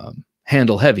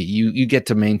handle heavy. You get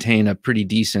to maintain a pretty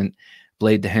decent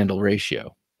blade to handle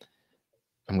ratio.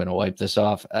 I'm going to wipe this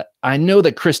off. I know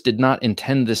that Chris did not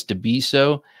intend this to be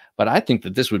so, but I think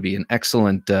that this would be an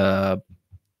excellent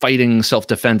fighting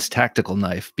self-defense tactical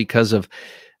knife because of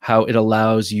how it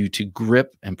allows you to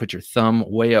grip and put your thumb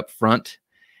way up front.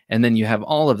 And then you have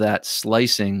all of that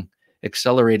slicing,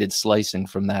 accelerated slicing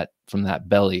from that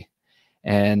belly.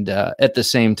 And at the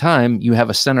same time, you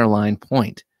have a center line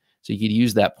point. So you could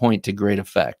use that point to great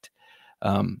effect.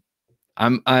 I'm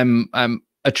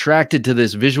attracted to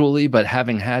this visually, but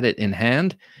having had it in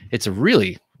hand, it's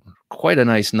really quite a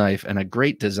nice knife and a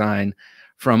great design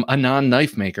from a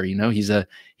non-knife maker. He's a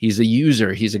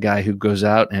user. He's a guy who goes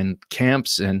out and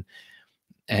camps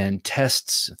and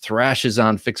tests, thrashes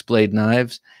on fixed blade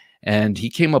knives, and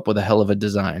he came up with a hell of a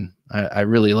design. I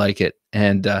really like it,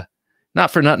 and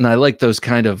not for nothing, I like those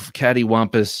kind of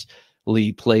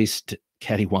cattywampusly placed.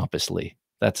 Cattywampusly.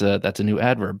 That's a new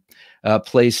adverb.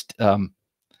 Placed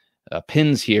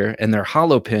pins here, and they're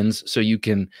hollow pins, so you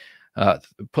can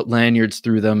put lanyards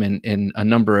through them in a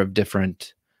number of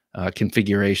different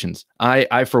configurations.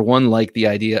 I for one like the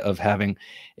idea of having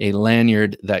a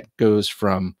lanyard that goes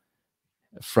from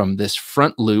this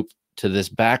front loop to this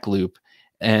back loop,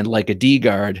 and like a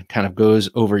D-guard kind of goes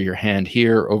over your hand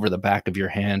here, over the back of your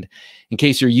hand, in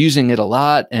case you're using it a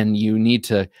lot and you need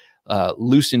to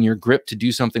loosen your grip to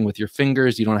do something with your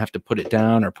fingers. You don't have to put it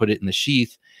down or put it in the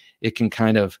sheath. It can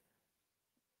kind of,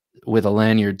 with a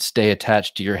lanyard, stay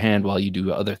attached to your hand while you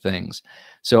do other things.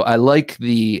 So I like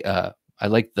the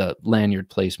lanyard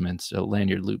placements, so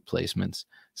lanyard loop placements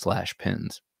 /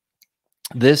 pins.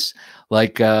 This,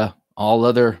 like all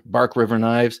other Bark River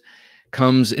knives,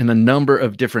 comes in a number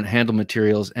of different handle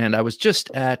materials. And I was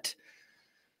just at,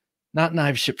 not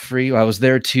Knives Ship Free, I was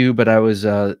there too, but I was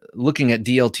looking at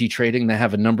DLT Trading. They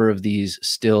have a number of these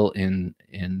still in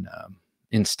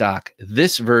stock.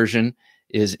 This version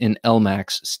is in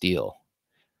Elmax steel,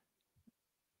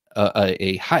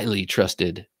 a highly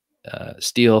trusted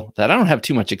steel that I don't have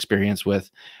too much experience with,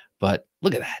 but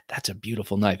look at that. That's a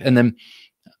beautiful knife. And then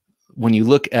when you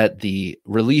look at the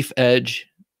relief edge,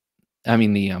 I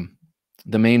mean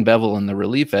the main bevel and the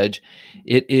relief edge,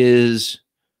 it is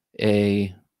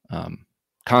a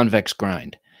convex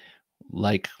grind.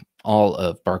 Like all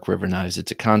of Bark River knives,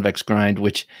 it's a convex grind,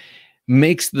 which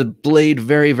makes the blade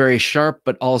very, very sharp,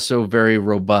 but also very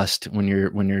robust when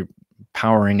you're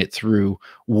powering it through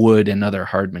wood and other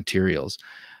hard materials.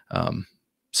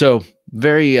 So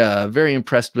very, very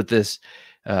impressed with this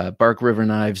Bark River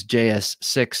Knives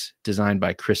JS6, designed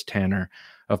by Chris Tanner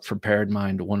of Prepared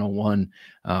Mind 101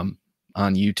 on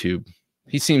YouTube.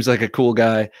 He seems like a cool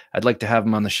guy. I'd like to have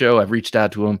him on the show. I've reached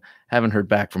out to him, haven't heard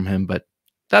back from him, but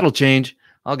that'll change.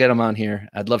 I'll get him on here.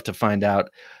 I'd love to find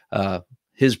out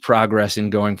his progress in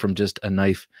going from just a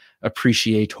knife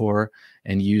appreciator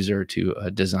and user to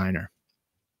a designer.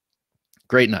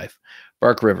 Great knife,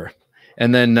 Bark River.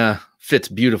 And then fits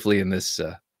beautifully in this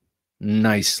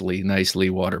nicely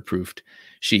waterproofed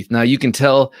sheath. Now you can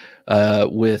tell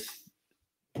with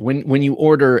when you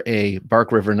order a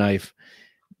Bark River knife,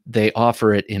 they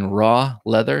offer it in raw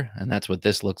leather, and that's what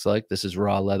this looks like. This is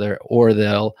raw leather, or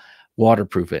they'll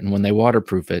waterproof it. And when they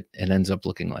waterproof it, it ends up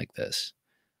looking like this.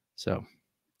 So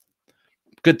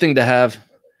good thing to have,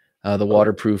 the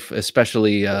waterproof,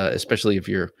 especially if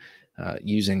you're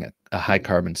using a high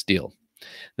carbon steel.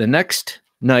 The next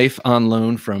knife on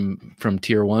loan from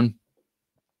Tier 1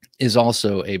 is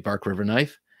also a Bark River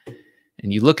knife.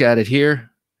 And you look at it here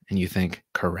and you think,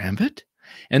 karambit?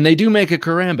 And they do make a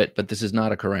karambit, but this is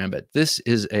not a karambit. This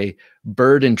is a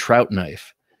bird and trout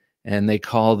knife, and they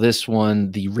call this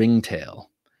one the ringtail.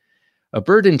 A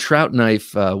bird and trout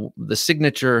knife, the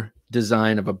signature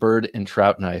design of a bird and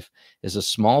trout knife is a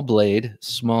small blade,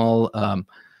 small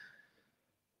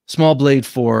blade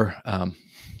for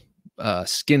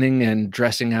skinning and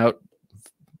dressing out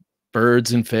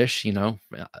birds and fish, you know,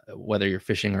 whether you're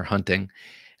fishing or hunting.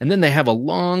 And then they have a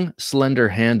long, slender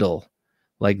handle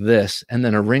like this, and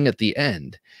then a ring at the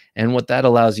end. And what that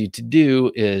allows you to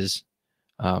do is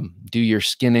do your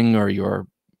skinning or your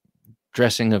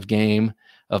dressing of game,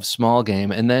 of small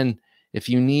game. And then if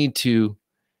you need to,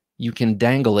 you can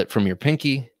dangle it from your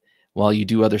pinky while you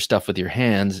do other stuff with your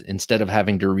hands instead of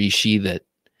having to resheath it.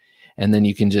 And then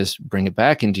you can just bring it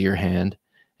back into your hand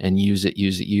and use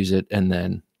it, and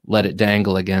then let it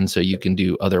dangle again so you can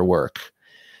do other work.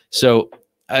 So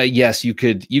yes, you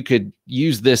could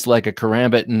use this like a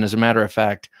karambit. And as a matter of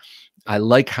fact, I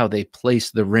like how they place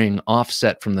the ring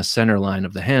offset from the center line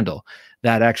of the handle.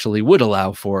 That actually would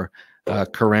allow for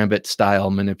karambit style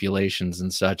manipulations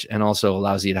and such, and also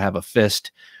allows you to have a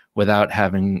fist without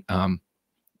having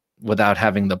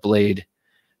the blade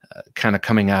kind of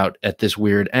coming out at this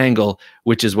weird angle,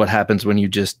 which is what happens when you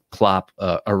just plop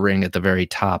a ring at the very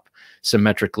top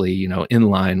symmetrically, you know, in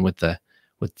line with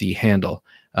the handle.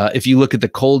 If you look at the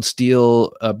cold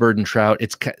steel bird and trout,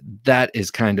 that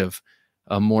is kind of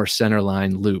a more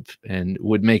centerline loop and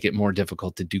would make it more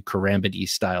difficult to do karambit-y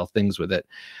style things with it.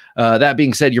 That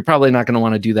being said, you're probably not going to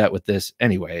want to do that with this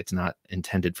anyway. It's not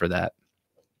intended for that.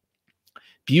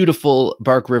 Beautiful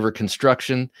Bark River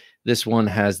construction. This one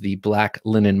has the black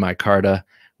linen micarta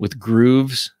with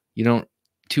grooves. You don't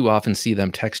too often see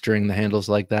them texturing the handles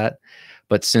like that,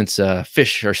 but since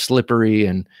fish are slippery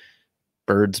and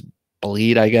birds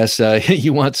bleed, I guess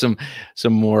you want some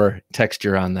more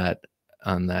texture on that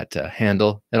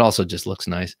handle. It also just looks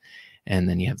nice. And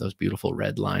then you have those beautiful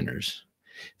red liners.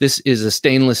 This is a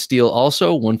stainless steel,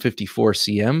 also 154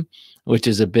 cm, which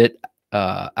is a bit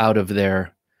out of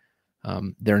their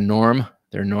norm.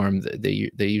 Their norm, they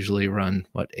usually run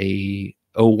what, a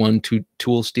 01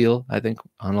 tool steel, I think,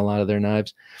 on a lot of their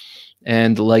knives.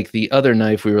 And like the other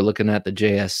knife we were looking at, the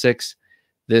JS6,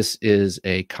 this is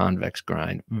a convex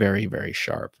grind, very, very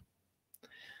sharp.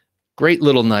 Great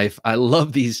little knife. I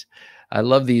love these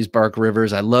Bark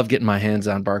Rivers. I love getting my hands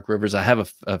on Bark Rivers. I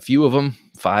have a few of them,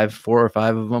 4 or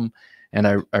 5 of them, and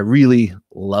I really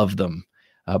love them.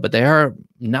 But they are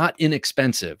not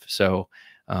inexpensive. So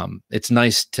it's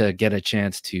nice to get a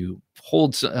chance to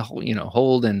hold,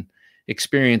 hold and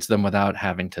experience them without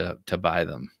having to buy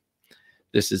them.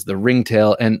 This is the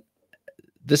ringtail, and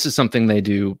this is something they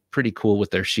do pretty cool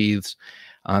with their sheaths.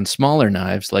 On smaller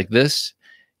knives like this,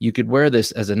 you could wear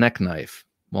this as a neck knife.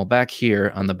 Well, back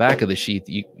here on the back of the sheath,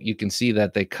 you can see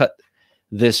that they cut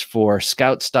this for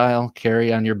scout style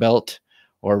carry on your belt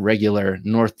or regular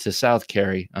north to south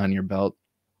carry on your belt.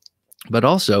 But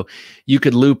also, you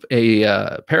could loop a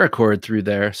paracord through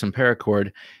there, some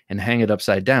paracord, and hang it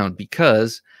upside down,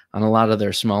 because on a lot of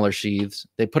their smaller sheaths,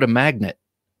 they put a magnet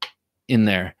in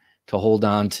there to hold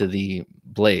on to the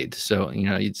blade. So,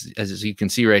 as you can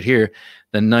see right here,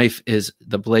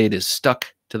 the blade is stuck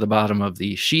to the bottom of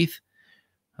the sheath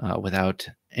without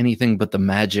anything but the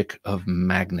magic of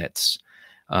magnets.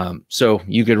 So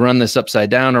you could run this upside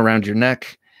down around your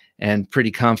neck and pretty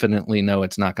confidently know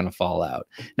it's not going to fall out.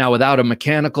 Now, without a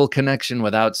mechanical connection,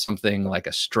 without something like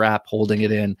a strap holding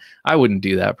it in, I wouldn't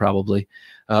do that probably.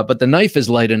 But the knife is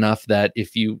light enough that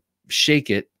if you shake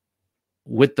it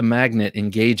with the magnet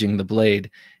engaging the blade,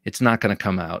 it's not going to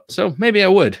come out. So maybe I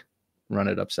would run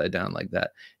it upside down like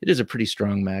that. It is a pretty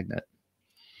strong magnet.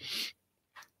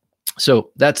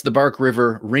 So that's the Bark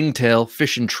River ringtail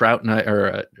fish and trout knife,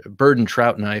 or bird and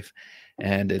trout knife,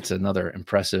 and it's another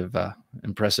impressive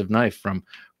knife from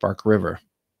Bark River.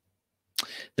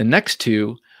 The next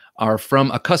two are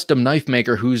from a custom knife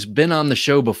maker who's been on the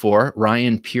show before,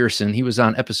 Ryan Pearson. He was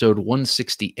on episode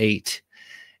 168,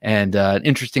 and an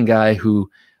interesting guy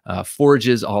who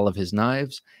forges all of his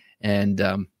knives. And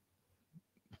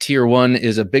Tier 1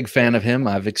 is a big fan of him.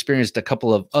 I've experienced a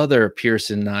couple of other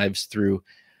Pearson knives through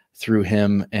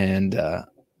him, and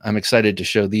I'm excited to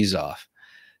show these off.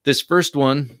 This first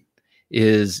one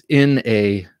is in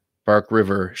a Bark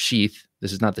River sheath.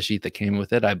 This is not the sheath that came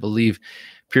with it. I believe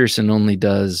Pearson only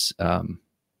does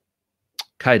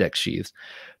Kydex sheaths,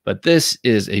 but this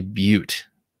is a beaut.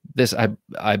 This,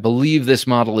 I believe this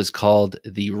model is called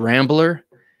the Rambler,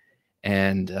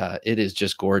 and it is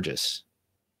just gorgeous.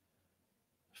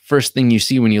 First thing you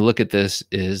see when you look at this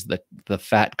is the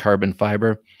fat carbon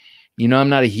fiber. I'm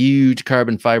not a huge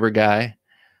carbon fiber guy,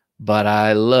 but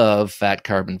I love fat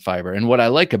carbon fiber. And what I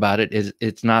like about it is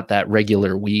it's not that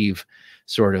regular weave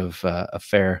sort of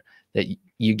affair that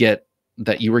you get,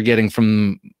 that you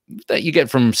get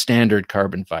from standard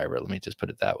carbon fiber. Let me just put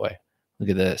it that way. Look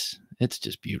at this. It's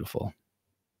just beautiful.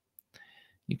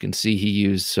 You can see he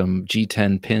used some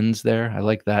G10 pins there. I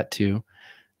like that too.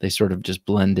 They sort of just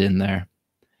blend in there.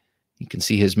 You can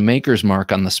see his maker's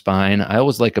mark on the spine. I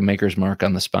always like a maker's mark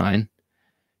on the spine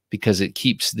because it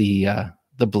keeps the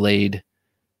blade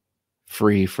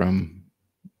free from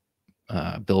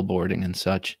billboarding and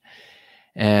such.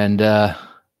 And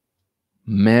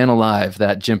man alive,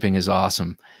 that jimping is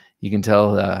awesome. You can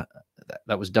tell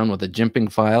that was done with a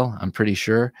jimping file, I'm pretty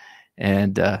sure.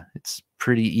 And it's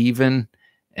pretty even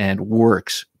and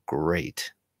works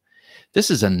great.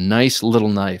 This is a nice little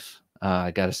knife.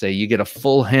 I got to say, you get a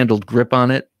full handled grip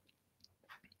on it.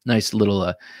 Nice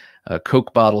little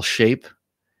Coke bottle shape.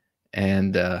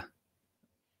 And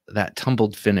that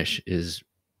tumbled finish is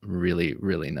really,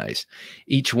 really nice.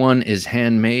 Each one is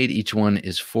handmade. Each one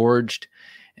is forged.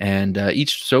 And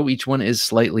each one is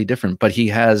slightly different. But he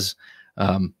has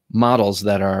models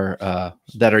that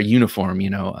are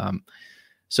uniform,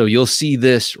 So you'll see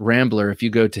this Rambler. If you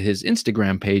go to his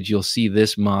Instagram page, you'll see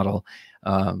this model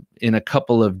in a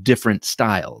couple of different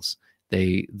styles.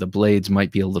 The blades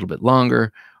might be a little bit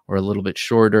longer or a little bit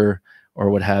shorter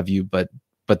or what have you, but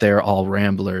they're all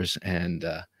Ramblers, and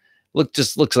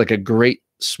just looks like a great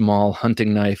small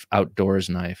hunting knife, outdoors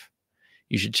knife.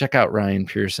 You should check out Ryan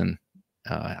Pearson.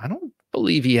 I don't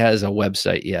believe he has a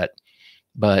website yet,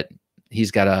 but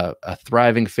he's got a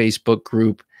thriving Facebook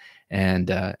group and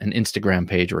an Instagram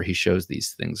page where he shows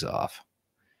these things off.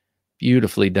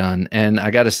 Beautifully done. And I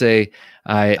got to say,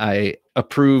 I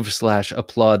approve /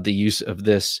 applaud the use of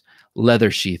this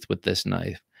leather sheath with this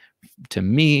knife. To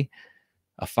me,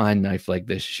 a fine knife like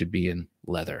this should be in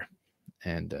leather.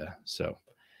 And so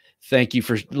thank you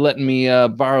for letting me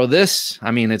borrow this.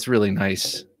 I mean, it's really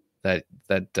nice that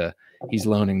he's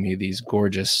loaning me these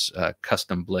gorgeous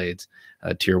custom blades,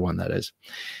 Tier 1 that is.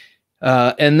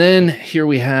 And then here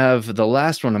we have the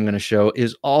last one I'm going to show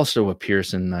is also a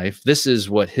Pearson knife. This is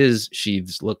what his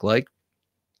sheaths look like.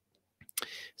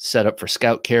 Set up for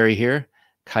scout carry here.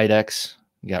 Kydex,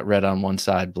 got red on one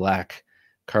side, black,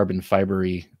 carbon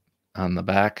fibery on the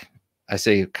back. I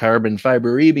say carbon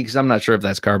fibery because I'm not sure if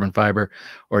that's carbon fiber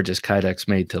or just Kydex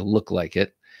made to look like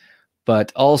it.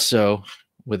 But also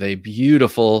with a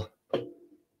beautiful,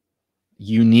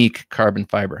 unique carbon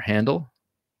fiber handle.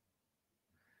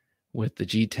 with the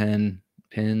G10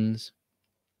 pins.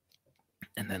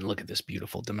 And then look at this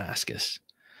beautiful Damascus.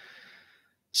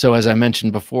 So as I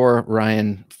mentioned before,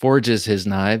 Ryan forges his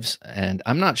knives, and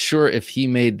I'm not sure if he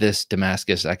made this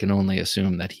Damascus. I can only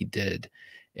assume that he did.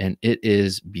 And it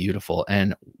is beautiful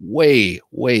and way,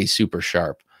 way super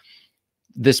sharp.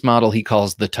 This model he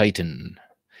calls the Titan.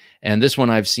 And this one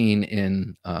I've seen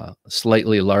in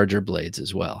slightly larger blades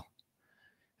as well.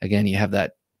 Again, you have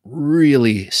that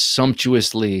really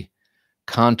sumptuously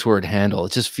contoured handle.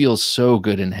 It just feels so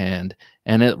good in hand.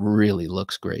 And it really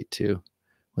looks great too,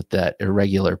 with that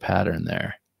irregular pattern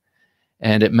there.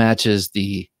 And it matches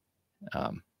the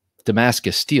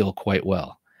Damascus steel quite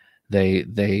well. They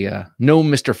no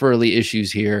Mr. Furley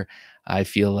issues here. I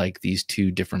feel like these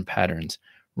two different patterns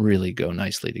really go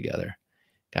nicely together.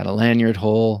 Got a lanyard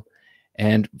hole,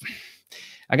 and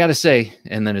I got to say,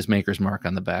 and then his maker's mark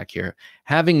on the back here,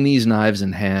 having these knives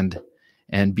in hand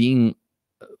and being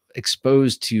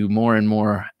exposed to more and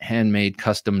more handmade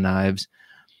custom knives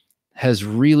has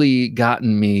really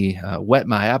gotten me, whet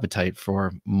my appetite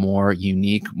for more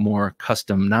unique, more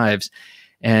custom knives.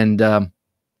 And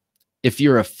if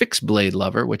you're a fixed blade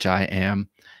lover, which I am,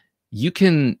 you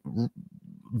can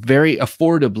very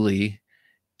affordably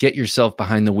get yourself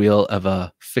behind the wheel of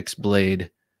a fixed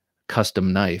blade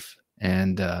custom knife.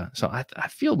 And so I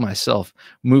feel myself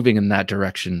moving in that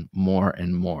direction more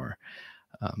and more.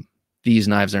 These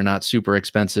knives are not super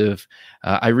expensive.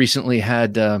 I recently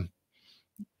had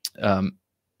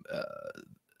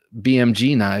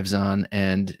BMG knives on,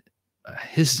 and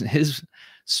his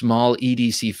small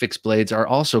EDC fixed blades are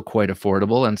also quite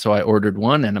affordable. And so I ordered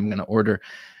one, and I'm going to order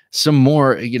some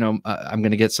more. You know, I'm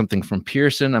going to get something from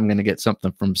Pearson. I'm going to get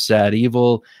something from Sad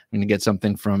Evil. I'm going to get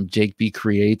something from Jake B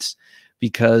Creates,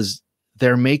 because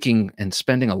they're making and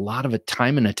spending a lot of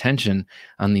time and attention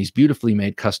on these beautifully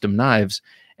made custom knives.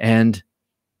 And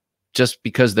just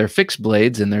because they're fixed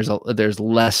blades and there's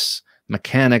less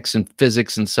mechanics and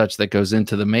physics and such that goes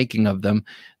into the making of them,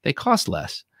 they cost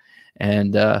less.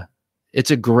 And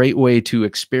it's a great way to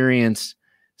experience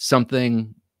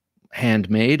something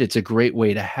handmade. It's a great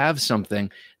way to have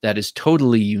something that is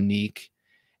totally unique.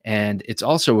 And it's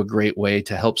also a great way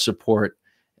to help support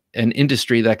an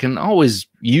industry that can always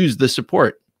use the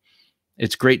support.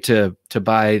 It's great to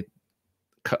buy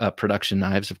production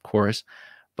knives, of course,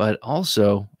 but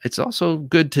also it's also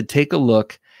good to take a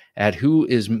look at who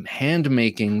is hand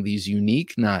making these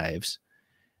unique knives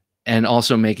and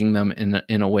also making them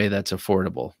in a way that's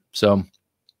affordable. So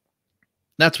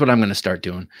that's what I'm going to start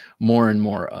doing more and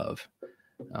more of.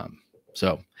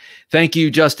 So thank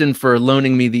you, Justin, for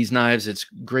loaning me these knives. It's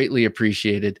greatly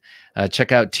appreciated.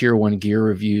 Check out Tier1 Gear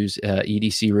Reviews,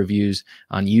 EDC Reviews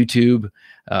on YouTube.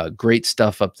 Great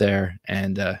stuff up there,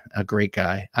 and a great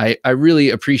guy. I really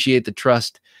appreciate the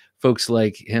trust folks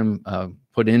like him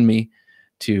put in me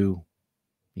to,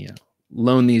 you know,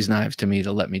 loan these knives to me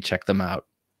to let me check them out.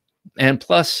 And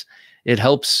plus, it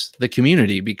helps the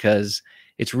community, because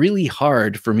it's really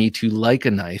hard for me to like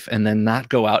a knife and then not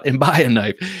go out and buy a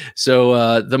knife.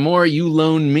 So the more you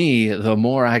loan me, the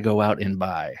more I go out and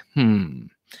buy.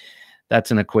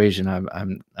 That's an equation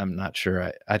I'm not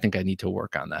sure. I think I need to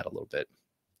work on that a little bit.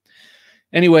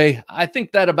 Anyway, I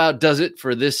think that about does it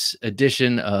for this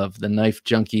edition of the Knife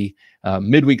Junkie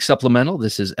midweek supplemental.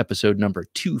 This is episode number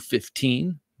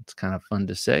 215. It's kind of fun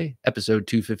to say, episode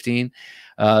 215.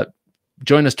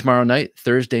 Join us tomorrow night,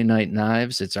 Thursday Night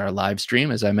Knives. It's our live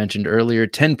stream, as I mentioned earlier,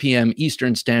 10 p.m.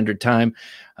 Eastern Standard Time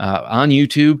on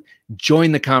YouTube.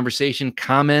 Join the conversation,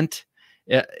 comment.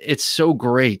 It's so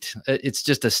great. It's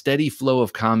just a steady flow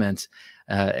of comments,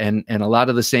 and a lot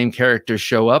of the same characters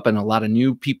show up, and a lot of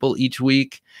new people each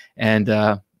week. And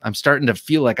I'm starting to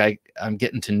feel like I'm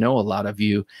getting to know a lot of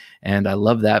you, and I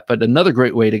love that. But another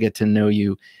great way to get to know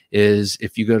you is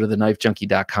if you go to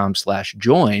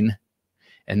TheKnifeJunkie.com/join,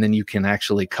 and then you can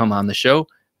actually come on the show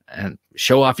and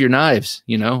show off your knives.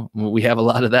 You know, we have a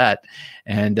lot of that,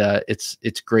 and it's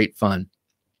great fun.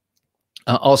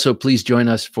 Also, please join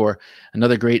us for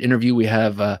another great interview. We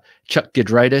have Chuck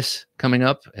Gidritis coming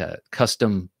up,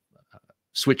 custom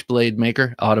switchblade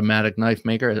maker, automatic knife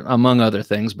maker, among other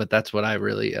things, but that's what I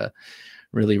really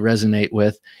resonate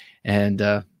with.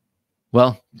 And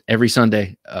well, every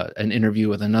Sunday, an interview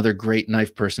with another great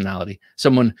knife personality,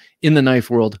 someone in the knife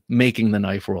world making the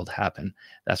knife world happen.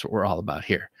 That's what we're all about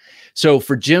here. So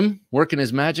for Jim working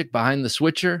his magic behind the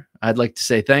switcher, I'd like to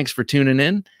say thanks for tuning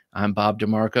in. I'm Bob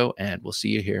DeMarco, and we'll see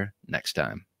you here next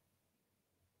time.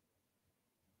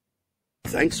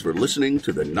 Thanks for listening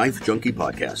to the Knife Junkie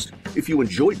podcast. If you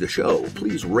enjoyed the show,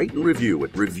 please rate and review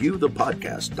at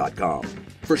reviewthepodcast.com.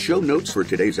 For show notes for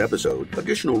today's episode,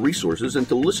 additional resources, and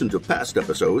to listen to past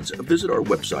episodes, visit our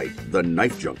website,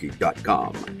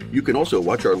 TheKnifeJunkie.com. You can also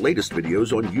watch our latest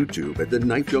videos on YouTube at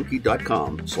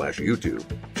TheKnifeJunkie.com/YouTube.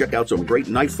 Check out some great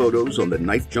knife photos on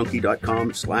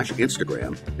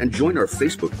TheKnifeJunkie.com/Instagram, and join our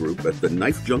Facebook group at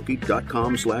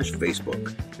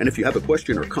TheKnifeJunkie.com/Facebook. And if you have a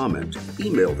question or comment,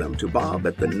 email them to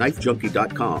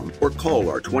bob@TheKnifeJunkie.com or call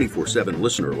our 24/7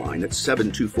 listener line at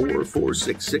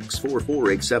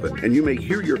 724-466-4487, and you may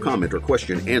hear your comment or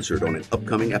question answered on an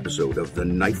upcoming episode of the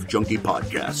Knife Junkie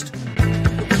podcast.